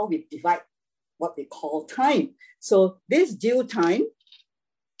 That's how we divide what we call time. So this due time,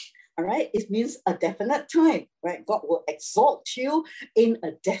 all right, it means a definite time, right? God will exalt you in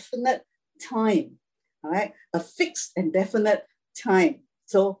a definite time, all right? A fixed and definite time.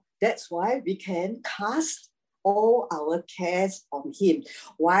 So that's why we can cast all our cares on him.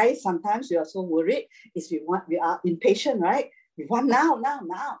 Why sometimes we are so worried is we are impatient, right? We want now.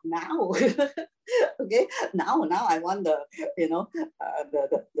 Okay, now I want the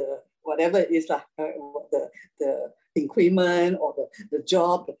whatever it is, the increment or the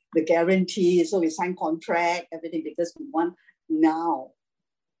job, the guarantee. So we sign contract, everything, because we want now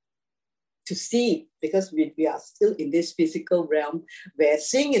to see, because we are still in this physical realm where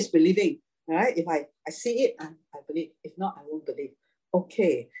seeing is believing, right? If I see it, I believe. If not, I won't believe.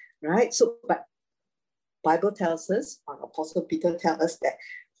 Okay, right? So, but Bible tells us, Apostle Peter tells us that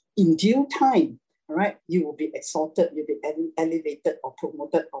in due time, all right, you will be exalted, you'll be elevated or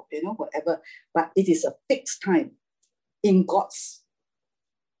promoted or, whatever. But it is a fixed time in God's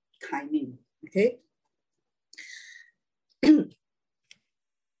timing, okay?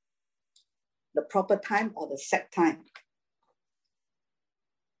 The proper time or the set time.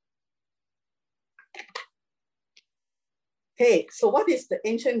 Okay, so what is the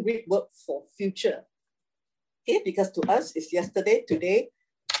ancient Greek word for future? Okay, because to us it's yesterday, today,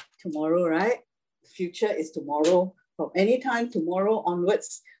 tomorrow, right? Future is tomorrow. From any time tomorrow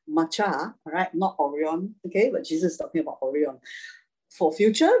onwards, Macha, right? Not Orion, okay? But Jesus is talking about Orion. For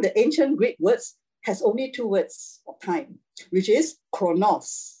future, the ancient Greek words has only two words of time, which is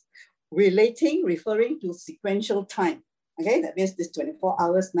chronos, referring to sequential time. Okay, that means this 24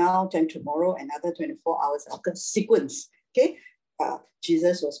 hours now, then tomorrow, another 24 hours after sequence. Okay,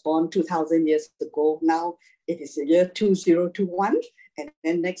 Jesus was born 2,000 years ago. Now it is the year 2021, and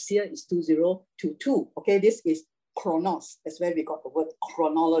then next year is 2022. Okay, this is chronos. That's where we got the word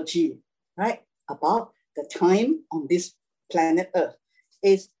chronology, right? About the time on this planet Earth.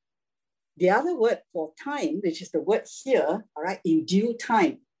 Is the other word for time, which is the word here, all right, in due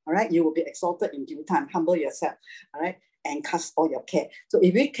time, all right, you will be exalted in due time, humble yourself, all right, and cast all your care. So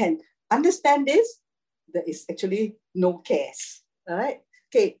if we can understand this, there is actually no cares, all right?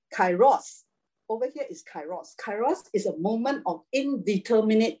 Okay, kairos. Over here is kairos. Kairos is a moment of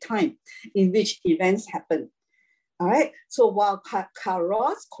indeterminate time in which events happen, all right? So while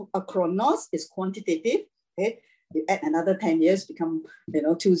kairos, chronos is quantitative, okay, you add another 10 years, become,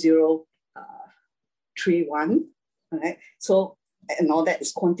 2031, all right? So, and all that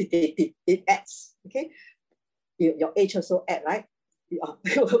is quantitative, it adds, okay? Your age also add, right?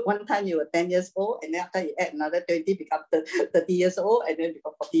 One time you were 10 years old, and then after you add another 20, become 30 years old, and then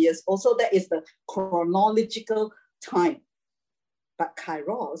become 40 years old. So that is the chronological time. But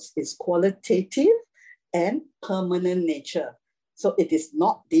kairos is qualitative and permanent nature. So it is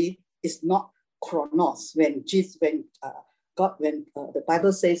not it's not chronos. When the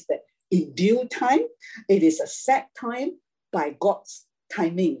Bible says that in due time, it is a set time by God's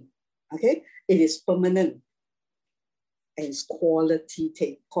timing. Okay, it is permanent and it's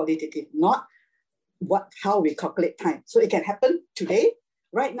qualitative, not how we calculate time. So it can happen today,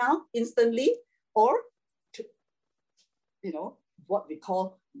 right now, instantly, or what we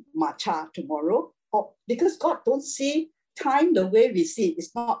call matcha tomorrow. Or because God don't see time the way we see.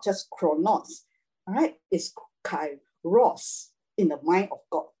 It's not just chronos, all right? It's kairos in the mind of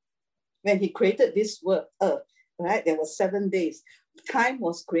God. When he created this world, earth, right? There were 7 days. Time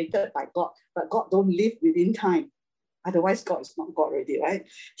was created by God, but God don't live within time. Otherwise, God is not God already, right?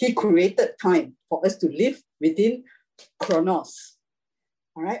 He created time for us to live within chronos,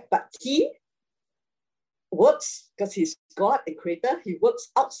 all right? But he works, because he's God and creator, he works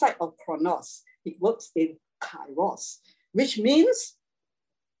outside of chronos. He works in kairos, which means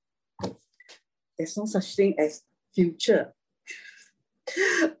there's no such thing as future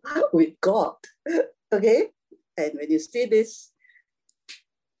with God, okay? And when you see this,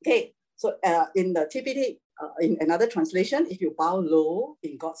 okay, so in the TPT, in another translation, if you bow low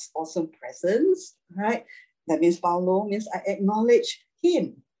in God's awesome presence, right? That means bow low means I acknowledge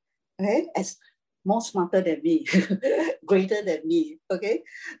him, right? As more smarter than me, greater than me, okay?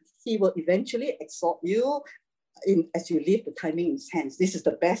 He will eventually exalt you as you leave the timing in his hands. This is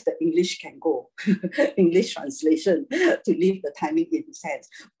the best that English can go, English translation, to leave the timing in his hands.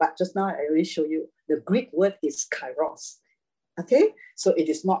 But just now, I already showed you, the Greek word is kairos. Okay, so it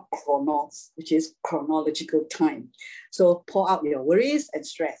is not chronos, which is chronological time. So pour out your worries and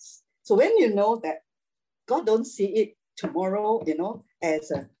stress. So when you know that God don't see it tomorrow,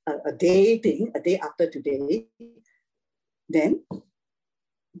 as a day thing, a day after today, then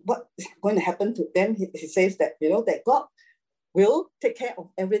what's going to happen to them? He says that, that God will take care of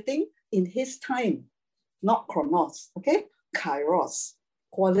everything in his time, not chronos, okay? Kairos,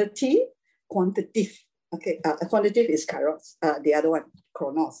 quality, quantitative. Okay, quantitative is kairos, the other one,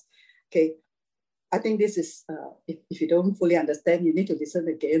 chronos. Okay, I think this is, if you don't fully understand, you need to listen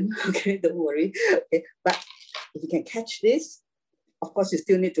again. Okay, don't worry. Okay, but if you can catch this, of course, you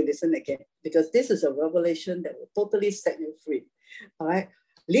still need to listen again, because this is a revelation that will totally set you free. All right,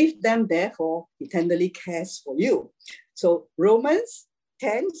 leave them there, for he tenderly cares for you. So Romans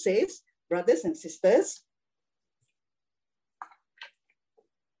 10 says, brothers and sisters,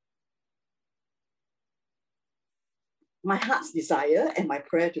 my heart's desire and my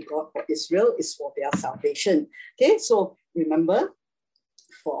prayer to God for Israel is for their salvation. Okay, so remember,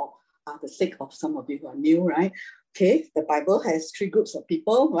 for the sake of some of you who are new, right? Okay, the Bible has 3 groups of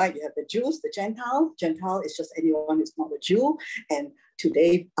people, right? You have the Jews, the Gentile. Gentile is just anyone who's not a Jew. And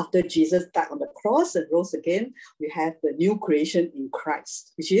today, after Jesus died on the cross and rose again, we have the new creation in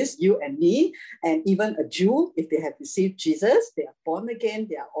Christ, which is you and me. And even a Jew, if they have received Jesus, they are born again,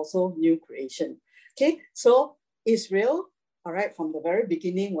 they are also new creation. Okay, so Israel, all right, from the very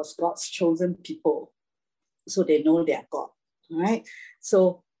beginning was God's chosen people. So they know their God, all right?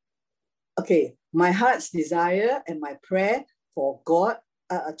 So, okay, my heart's desire and my prayer for God,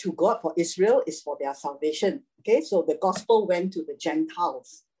 to God for Israel is for their salvation. Okay, so the gospel went to the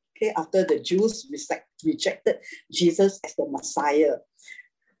Gentiles, okay, after the Jews rejected Jesus as the Messiah.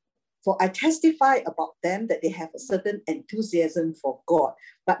 For I testify about them that they have a certain enthusiasm for God,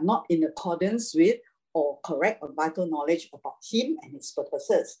 but not in accordance with or correct or vital knowledge about him and his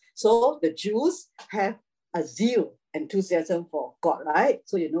purposes. So the Jews have a zeal, enthusiasm for God, right?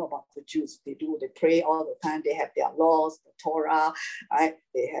 So you know about the Jews. They pray all the time. They have their laws, the Torah, right?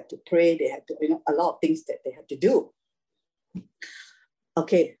 They have to pray. They have to, a lot of things that they have to do.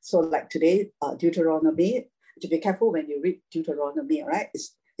 Okay, so like today, Deuteronomy, to be careful when you read Deuteronomy, right?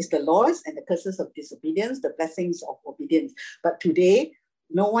 It's the laws and the curses of disobedience, the blessings of obedience. But today,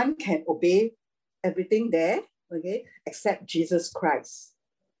 no one can obey everything there, okay, except Jesus Christ.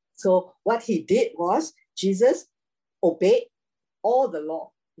 So what he did was Jesus obeyed all the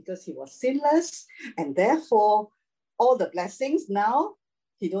law because he was sinless, and therefore all the blessings now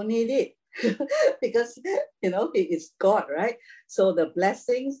he don't need it because he is God, right? So the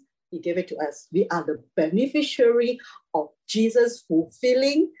blessings he gave it to us. We are the beneficiary of Jesus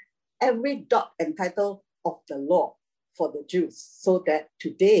fulfilling every dot and title of the law for the Jews, so that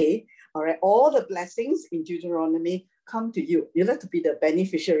today, all right, all the blessings in Deuteronomy come to you. You have to be the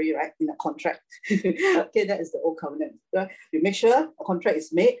beneficiary, right, in a contract. Okay, that is the old covenant. Right? You make sure a contract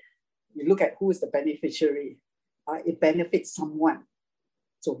is made. You look at who is the beneficiary. It benefits someone.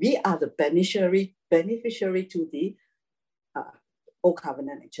 So we are the beneficiary to the old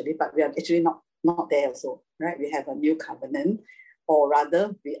covenant, actually, but we are actually not there also, right? We have a new covenant, or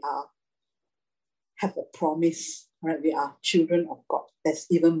rather we have a promise, right? We are children of God. That's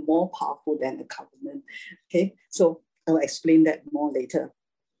even more powerful than a covenant. Okay, so I'll explain that more later.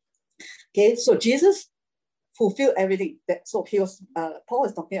 Okay, so Jesus fulfilled everything. So Paul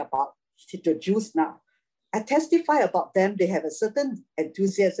is talking about the Jews now. I testify about them. They have a certain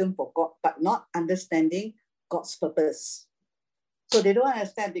enthusiasm for God, but not understanding God's purpose. So they don't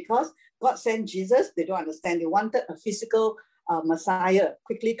understand, because God sent Jesus. They don't understand. They wanted a physical Messiah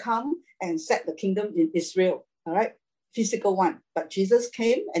quickly come and set the kingdom in Israel. All right, physical one. But Jesus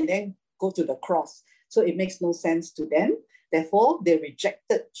came and then go to the cross. So it makes no sense to them. Therefore, they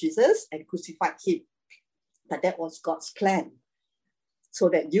rejected Jesus and crucified him. But that was God's plan, so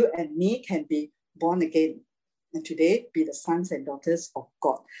that you and me can be born again, and today be the sons and daughters of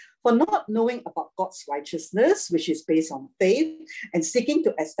God. For not knowing about God's righteousness, which is based on faith, and seeking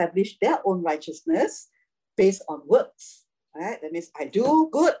to establish their own righteousness based on works. Right? That means I do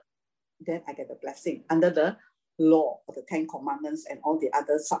good, then I get the blessing under the law of the 10 commandments and all the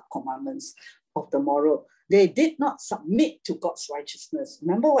other sub-commandments of the moral. They did not submit to God's righteousness.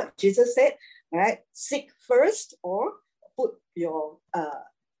 Remember what Jesus said, right? Seek first, or put your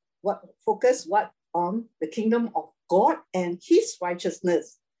focus on the kingdom of God and his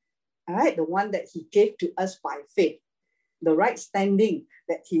righteousness. All right, the one that he gave to us by faith, the right standing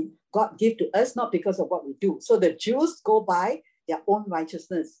that God gave to us, not because of what we do. So the Jews go by their own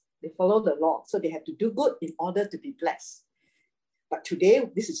righteousness. They follow the law, so they have to do good in order to be blessed. But today,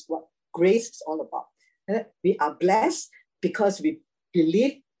 this is what grace is all about. We are blessed because we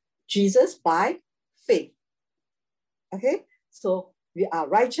believe Jesus by faith. Okay, so we are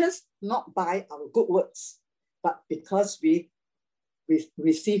righteous not by our good works, but because we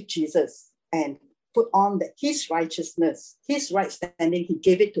receive Jesus and put on his righteousness, his right standing. He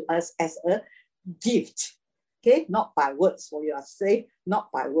gave it to us as a gift. Okay, not by works. So you are saved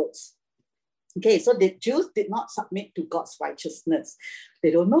not by works. Okay, so the Jews did not submit to God's righteousness.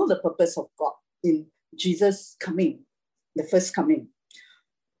 They don't know the purpose of God in Jesus coming, the first coming.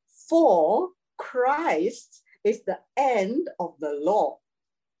 For Christ is the end of the law.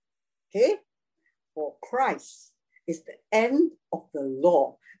 Okay, for Christ is the end of the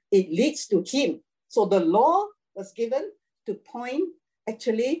law. It leads to him. So the law was given to point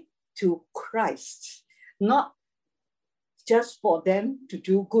actually to Christ, not just for them to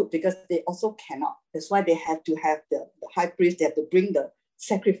do good, because they also cannot. That's why they had to have the high priest. They had to bring the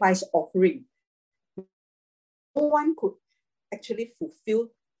sacrifice offering. No one could actually fulfill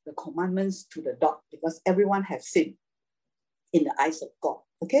the commandments to the dot, because everyone has sinned in the eyes of God.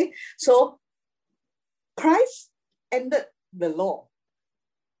 Okay, so Christ ended the law.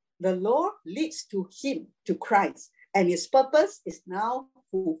 The law leads to him, to Christ, and his purpose is now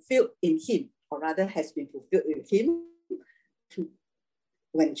fulfilled in him, or rather has been fulfilled in him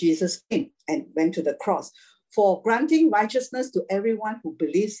when Jesus came and went to the cross, for granting righteousness to everyone who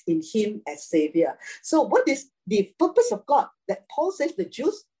believes in him as Savior. So what is the purpose of God that Paul says the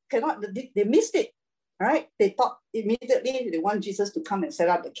Jews cannot, they missed it, right? They thought immediately they want Jesus to come and set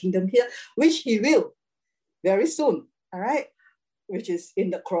up the kingdom here, which he will very soon, all right? Which is in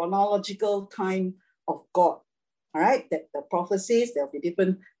the chronological time of God, all right? That the prophecies, there'll be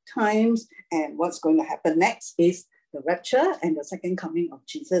different times, and what's going to happen next is the rapture and the second coming of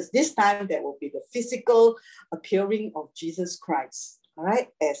Jesus. This time there will be the physical appearing of Jesus Christ, all right,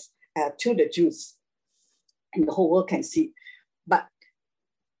 as to the Jews, and the whole world can see. But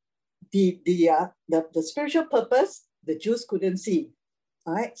the spiritual purpose, the Jews couldn't see,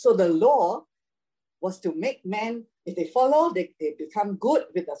 all right? So the law was to make men, if they follow, they become good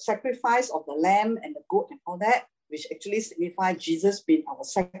with the sacrifice of the lamb and the goat and all that, which actually signify Jesus being our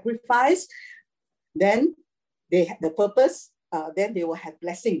sacrifice. Then the purpose, then they will have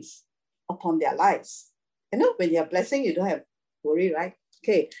blessings upon their lives. You know, when you have blessing, you don't have worry, right?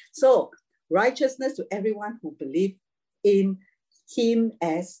 Okay, so righteousness to everyone who believes in him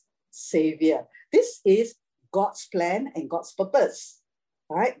as Savior. This is God's plan and God's purpose.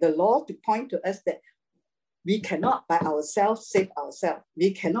 All right, the law to point to us that we cannot by ourselves save ourselves.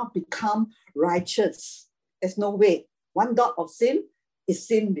 We cannot become righteous. There's no way. One dot of sin is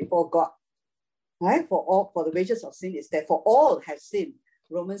sin before God. Right? For the wages of sin is death. For all have sinned.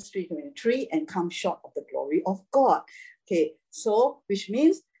 Romans 3:23, and come short of the glory of God. Okay, so which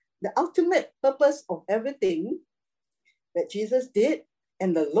means the ultimate purpose of everything that Jesus did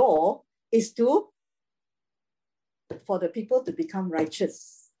and the law is for the people to become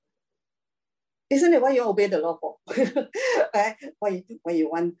righteous. Isn't it why you obey the law for? Right? Why you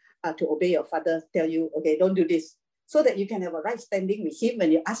want to obey your father, tell you, okay, don't do this, so that you can have a right standing with him.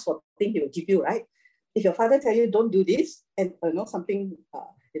 When you ask for things, he will give you, right? If your father tell you, don't do this, and something,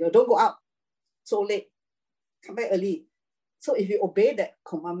 don't go out so late, come back early. So if you obey that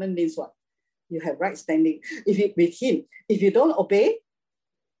commandment, means what? You have right standing. With him, if you don't obey,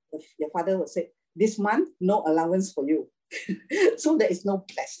 your father will say, this month, no allowance for you. So there is no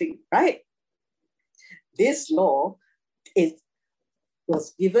blessing, right? This law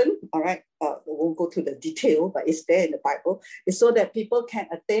was given, all right, we won't go to the detail, but it's there in the Bible. It's so that people can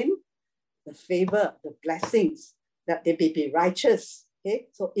attain the favor, the blessings, that they may be righteous, okay?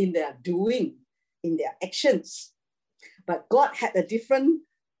 So in their doing, in their actions. But God had a different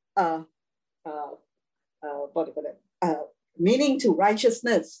meaning to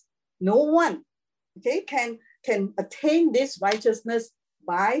righteousness. No one, okay, can attain this righteousness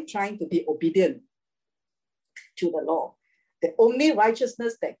by trying to be obedient to the law. The only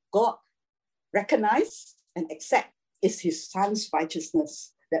righteousness that God recognizes and accepts is his son's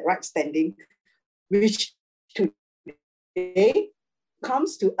righteousness, that right standing, which today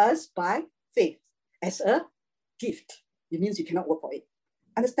comes to us by faith as a gift. It means you cannot work for it.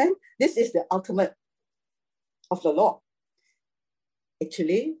 Understand? This is the ultimate of the law.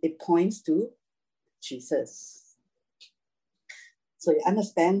 Actually, it points to Jesus. So you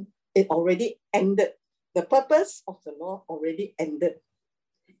understand, it already ended. The purpose of the law already ended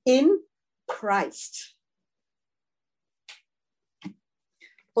in Christ.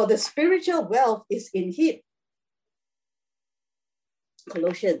 For the spiritual wealth is in him.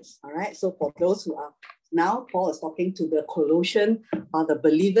 Colossians, all right? So for those who are, now Paul is talking to the Colossian, the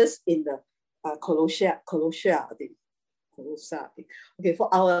believers in the Colossia, I think. Okay,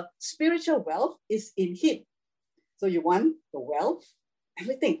 for our spiritual wealth is in him. So you want the wealth,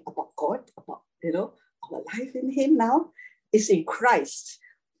 everything about God, about, our life in him now is in Christ,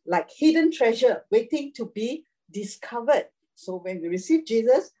 like hidden treasure waiting to be discovered. So when we receive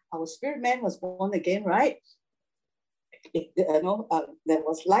Jesus, our spirit man was born again, right? There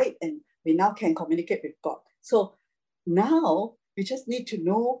was light, and we now can communicate with God. So now we just need to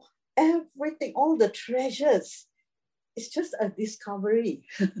know everything, all the treasures. It's just a discovery.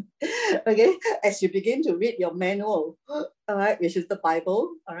 Okay, as you begin to read your manual, all right, which is the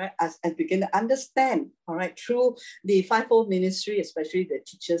Bible, all right, as begin to understand, all right, through the fivefold ministry, especially the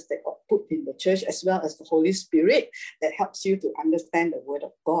teachers that got put in the church, as well as the Holy Spirit that helps you to understand the Word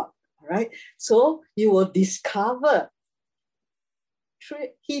of God, all right. So you will discover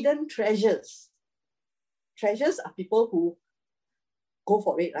hidden treasures. Treasures are people who go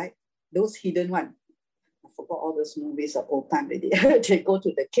for it, right? Those hidden ones. I forgot all those movies of old time already. They go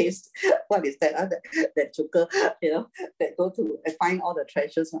to the caves. What is that? That joker, that go to find all the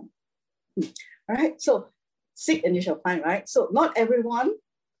treasures. All right. So seek and you shall find, right? So not everyone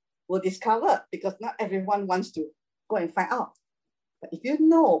will discover, because not everyone wants to go and find out. But if you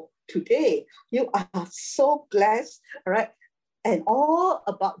know today, you are so blessed, all right? And all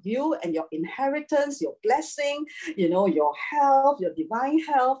about you and your inheritance, your blessing, your health, your divine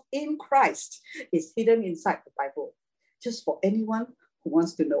health in Christ is hidden inside the Bible. Just for anyone who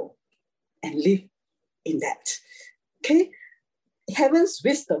wants to know and live in that. Okay? Heaven's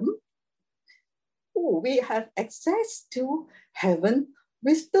wisdom. We have access to heaven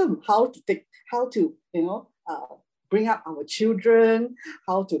wisdom. How to bring up our children,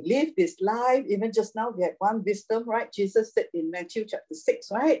 how to live this life. Even just now, we had one wisdom, right? Jesus said in Matthew chapter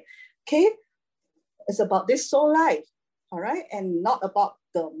 6, right? Okay, it's about this soul life, all right? And not about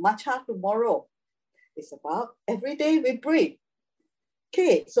the matcha tomorrow. It's about every day we breathe.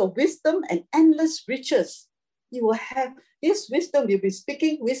 Okay, so wisdom and endless riches. You will have this wisdom, you'll be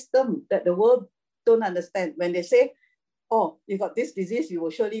speaking wisdom that the world don't understand. When they say, oh, you got this disease, you will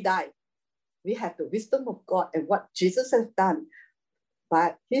surely die. We have the wisdom of God and what Jesus has done.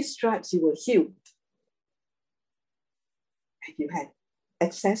 By his stripes, you were healed. And you had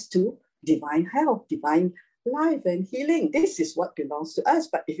access to divine health, divine life and healing. This is what belongs to us.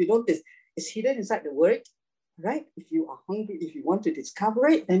 But if you don't, it's hidden inside the word, right? If you are hungry, if you want to discover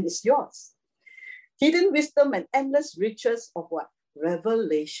it, then it's yours. Hidden wisdom and endless riches of what?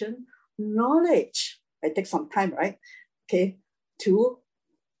 Revelation knowledge. It takes some time, right? Okay, to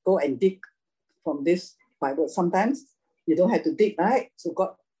go and dig from this Bible. Sometimes you don't have to dig, right? So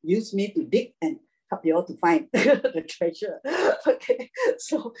God used me to dig and help you all to find the treasure. Okay,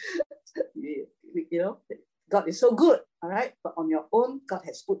 so God is so good, all right? But on your own, God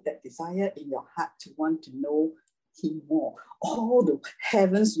has put that desire in your heart to want to know him more. All the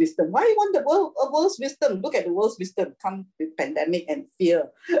heaven's wisdom. Why you want the world's wisdom? Look at the world's wisdom. Come with pandemic and fear,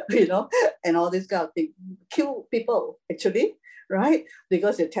 and all this kind of thing. Kill people, actually, right?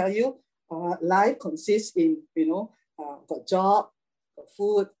 Because they tell you life consists in, got job, got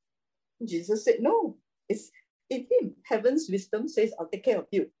food. Jesus said, no, it's in him. Heaven's wisdom says, I'll take care of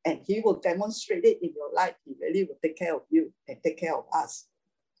you. And he will demonstrate it in your life. He really will take care of you and take care of us.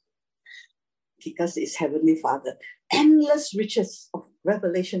 Because it's Heavenly Father. Endless riches of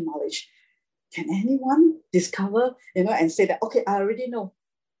revelation knowledge. Can anyone discover, and say that, okay, I already know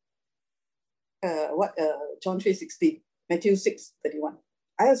John 3:16, Matthew 6:31.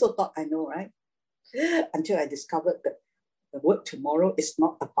 I also thought I know, right? Until I discovered that the word tomorrow is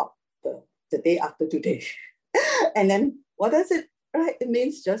not about the day after today. And then what does it, right? It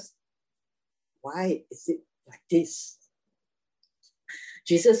means just, why is it like this?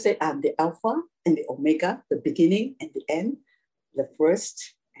 Jesus said, I'm the Alpha and the Omega, the beginning and the end, the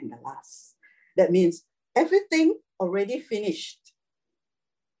first and the last. That means everything already finished.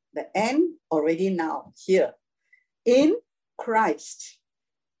 The end already now, here, in Christ,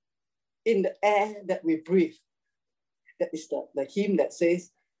 in the air that we breathe. That is the hymn that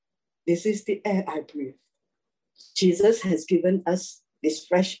says, this is the air I breathe. Jesus has given us this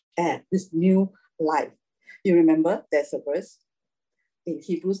fresh air, this new life. You remember there's a verse in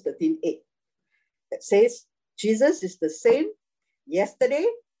Hebrews 13:8 that says, Jesus is the same yesterday,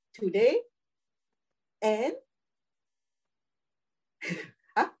 today, and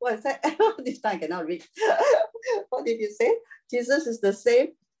what is that? This time I cannot read. What did you say? Jesus is the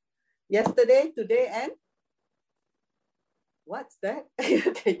same yesterday, today, and what's that?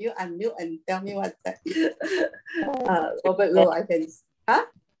 Can you unmute and tell me what's that? Robert Lowe, I can. Huh?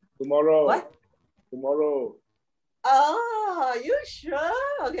 Tomorrow. What? Tomorrow. Oh, you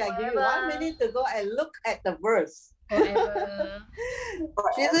sure? Okay, I give you 1 minute to go and look at the verse. Forever.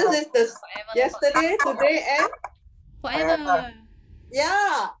 Jesus is the yesterday, today, and Forever.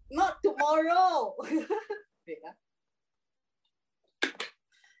 yeah, not tomorrow. Wait,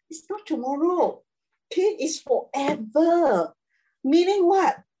 it's not tomorrow. Okay, it's forever. Meaning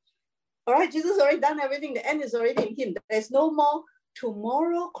what? All right, Jesus already done everything. The end is already in him. There's no more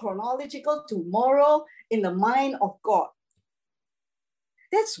tomorrow, chronological tomorrow in the mind of God.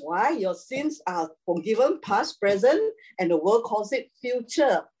 That's why your sins are forgiven, past, present, and the world calls it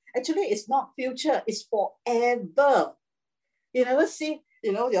future. Actually, it's not future, it's forever. You never see,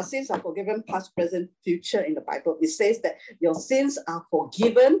 your sins are forgiven, past, present, future in the Bible. It says that your sins are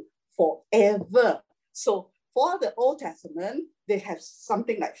forgiven forever. So for the Old Testament, they have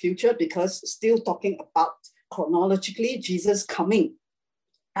something like future because still talking about chronologically Jesus coming.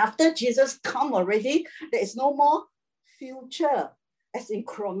 After Jesus come already, there is no more future as in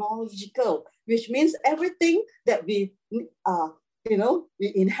chronological, which means everything that we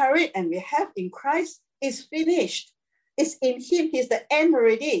inherit and we have in Christ is finished. It's in him. He's the end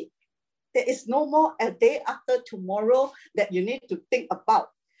already. There is no more a day after tomorrow that you need to think about.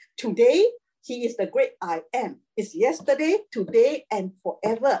 Today, he is the great I am. It's yesterday, today, and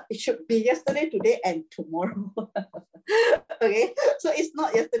forever. It should be yesterday, today, and tomorrow. Okay, so it's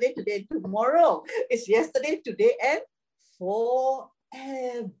not yesterday, today, tomorrow. It's yesterday, today, and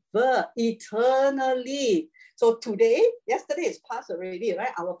forever, eternally. So today, yesterday is past already,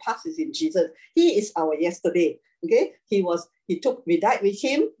 right? Our past is in Jesus. He is our yesterday. Okay, we died with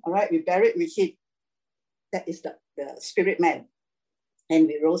him, all right, we buried with him. That is the spirit man. And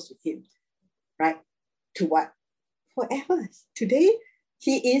we rose with him, right? To what? Forever. Today,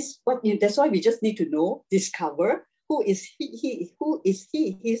 he is what you, that's why we just need to know, discover who is he? Who is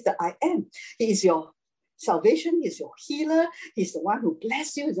he? He is the I am. He is your salvation. He is your healer. He's the one who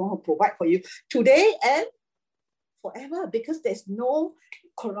bless you. He's the one who provide for you today and forever, because there's no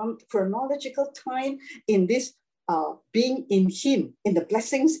chronological time in this being in him, in the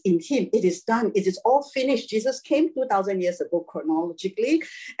blessings in him. It is done. It is all finished. Jesus came 2,000 years ago chronologically,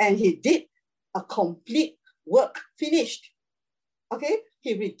 and he did a complete work, finished. Okay,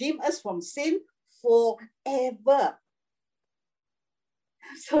 he redeemed us from sin forever.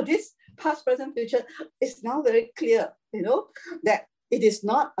 So this past, present, future is now very clear, that it is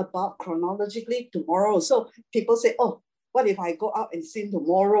not about chronologically tomorrow. So people say, oh, what if I go out and sin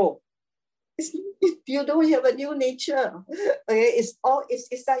tomorrow? You don't have a new nature. Okay, it's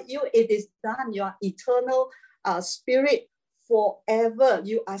like you, it is done. You are eternal spirit forever.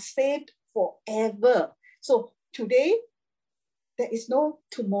 You are saved forever. So today, there is no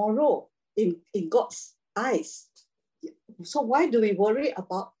tomorrow in God's eyes. So why do we worry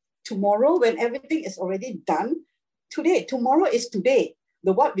about tomorrow when everything is already done today? Tomorrow is today.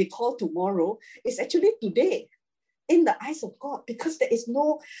 The what we call tomorrow is actually today. in the eyes of God, because there is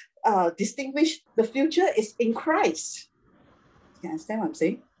no distinguish. The future is in Christ. You understand what I'm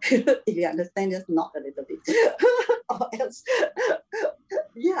saying? If you understand, just nod a little bit. Or else,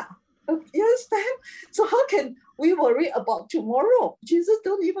 yeah. You understand? So how can we worry about tomorrow? Jesus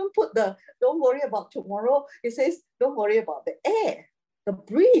don't even put don't worry about tomorrow. He says, don't worry about the air, the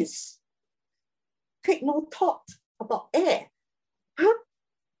breeze. Take no thought about air.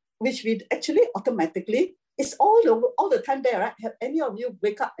 Which we actually automatically, it's all the time there, right? Have any of you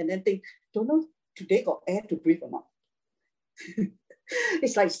wake up and then think, don't know, today got air to breathe or not?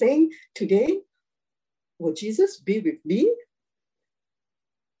 It's like saying, today, will Jesus be with me?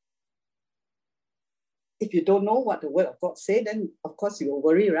 If you don't know what the word of God says, then of course you will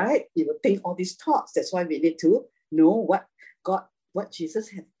worry, right? You will think all these thoughts. That's why we need to know what Jesus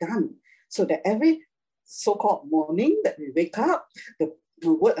has done. So that every so-called morning that we wake up, the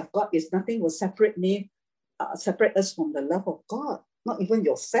word of God is nothing will separate us from the love of God. Not even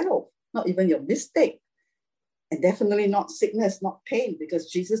yourself, not even your mistake. And definitely not sickness, not pain, because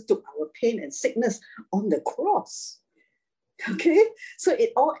Jesus took our pain and sickness on the cross. Okay? So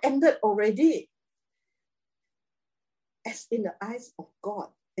it all ended already. As in the eyes of God,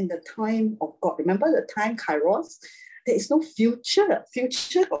 in the time of God. Remember the time, kairos? There is no future.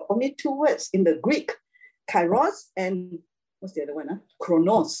 Future got only two words in the Greek. Kairos and what's the other one?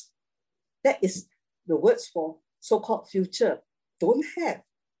 Chronos. That is the words for so-called future. Don't have.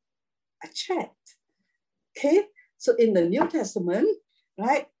 I checked. Okay? So in the New Testament,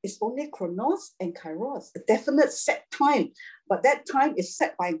 right, it's only chronos and kairos, a definite set time. But that time is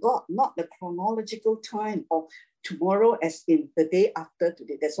set by God, not the chronological time of tomorrow as in the day after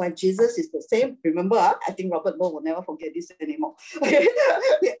today. That's why Jesus is the same. Remember, I think Robert Lowe will never forget this anymore. Okay?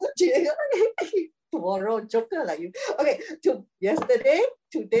 Tomorrow, joker like you. Okay, yesterday,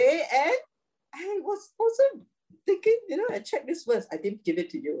 today, and I was also thinking, I checked this verse. I didn't give it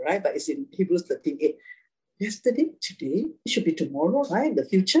to you, right? But it's in Hebrews 13:8. Yesterday, today, it should be tomorrow, right? The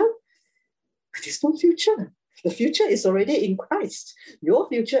future. But there's no future. The future is already in Christ. Your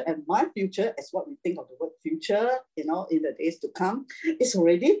future and my future, as what we think of the word future, in the days to come, is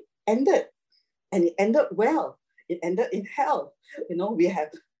already ended. And it ended well. It ended in hell. We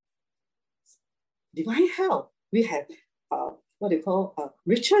have divine health. We have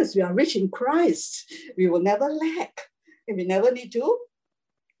riches. We are rich in Christ. We will never lack. And we never need to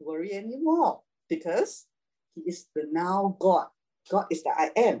worry anymore, because He is the now God. God is the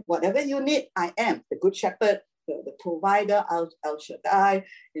I am. Whatever you need, I am. The good shepherd, the provider, El Shaddai,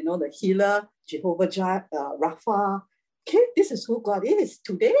 the healer, Jehovah Rapha. Okay, this is who God is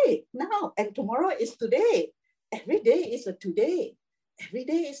today, now, and tomorrow is today. Every day is a today. Every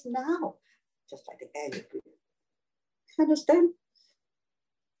day is now. Just like the air you breathe. You understand?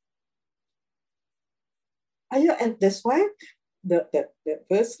 And that's why the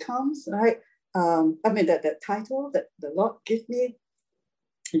verse comes, right? The title that the Lord gave me,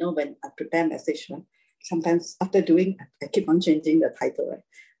 when I prepare message, right? Sometimes after doing, I keep on changing the title, right?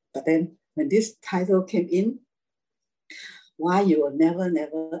 But then when this title came in, why you will never,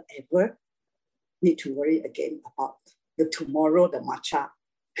 ever need to worry again about the tomorrow, the matcha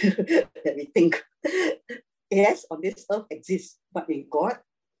that we think. Yes, on this earth exists, but in God,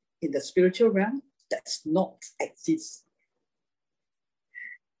 in the spiritual realm, does not exist.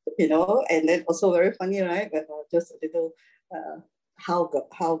 And then also very funny, right? But just a little how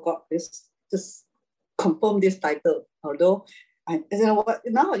God just confirmed this title. Although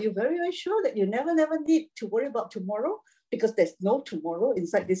now you're very, very sure that you never need to worry about tomorrow, because there's no tomorrow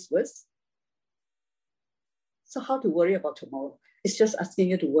inside this verse. So how to worry about tomorrow? It's just asking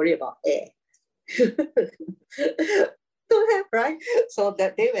you to worry about air. Don't have, right? So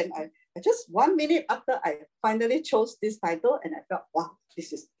that day when I just 1 minute after I finally chose this title, and I felt, wow,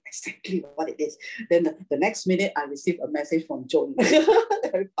 this is exactly what it is. Then the next minute I received a message from Joan.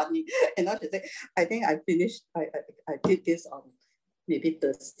 Very funny. And now she said, I think I finished, I did this on maybe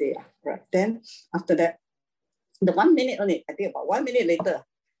Thursday, right? Then after that, the 1 minute only, I think about 1 minute later,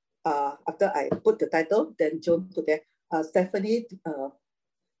 after I put the title, then Joan put there, Stephanie,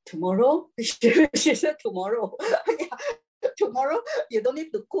 tomorrow, she said tomorrow. Tomorrow you don't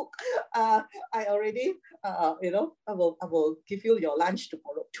need to cook. I already, I will give you your lunch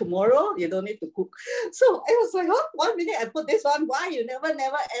tomorrow. Tomorrow you don't need to cook. So I was like, 1 minute I put this on. Why you never,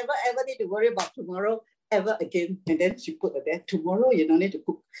 ever need to worry about tomorrow ever again? And then she put it there. Tomorrow you don't need to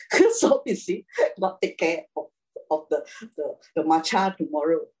cook. So you see, God take care of the matcha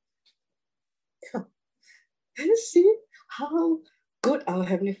tomorrow. You see how good our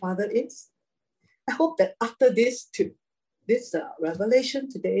Heavenly Father is. I hope that after this revelation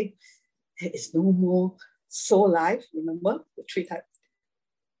today, there is no more soul life, remember the three types?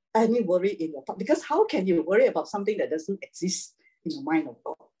 Any worry in your thought, because how can you worry about something that doesn't exist in the mind of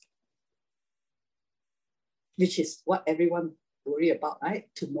God? Which is what everyone worry about, right?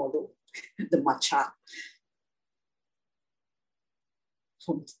 Tomorrow, the matcha.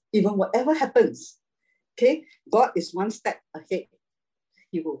 So even whatever happens, okay, God is one step ahead.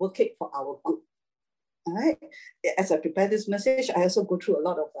 He will work it for our good. All right. As I prepare this message, I also go through a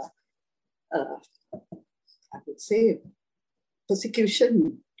lot of, I would say,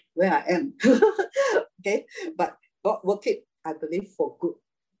 persecution where I am. Okay, but God work it, I believe, for good.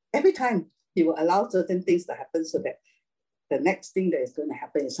 Every time He will allow certain things to happen so that the next thing that is going to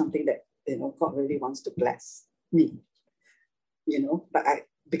happen is something that, God really wants to bless me. But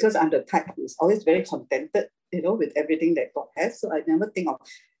because I'm the type who's always very contented, with everything that God has, so I never think of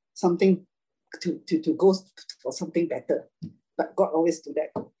something to go for something better. But God always do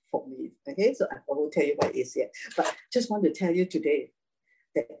that for me. Okay, so I won't tell you what it is yet. But just want to tell you today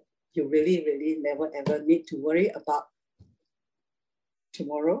that you really, really never ever need to worry about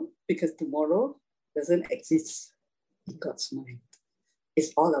tomorrow, because tomorrow doesn't exist in God's mind.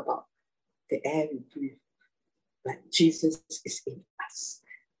 It's all about the air we breathe. Like Jesus is in us.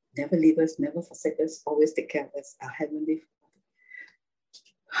 Never leave us, never forsake us, always take care of us, our Heavenly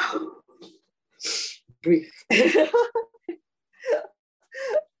Father. Breathe.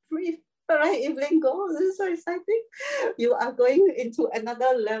 Breathe. All right, Evelyn, go. This is so exciting. You are going into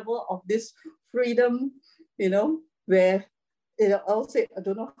another level of this freedom, where, I'll say, I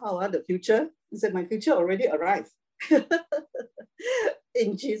don't know how the future. He said, my future already arrived.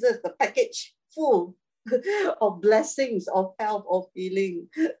 In Jesus, the package full of blessings, of health, of healing.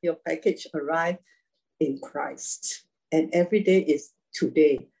 Your package arrived in Christ. And every day is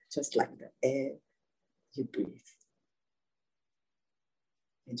today, just like the air you breathe.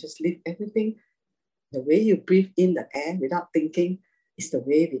 And just leave everything. The way you breathe in the air without thinking is the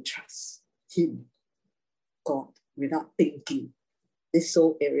way we trust Him, God, without thinking. This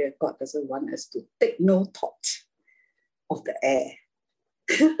soul area, God doesn't want us to take no thought of the air.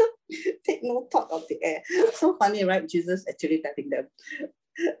 Take no thought of the air. So funny, right? Jesus actually telling them,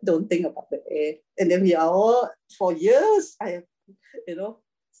 don't think about the air. And then we are all, for years, I have,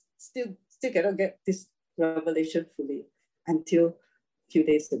 still cannot get this revelation fully until a few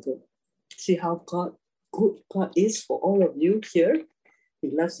days ago. See how good God is for all of you here. He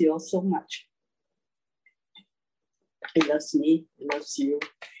loves you all so much. He loves me, He loves you.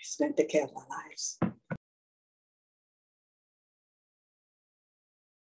 He's going to take care of our lives.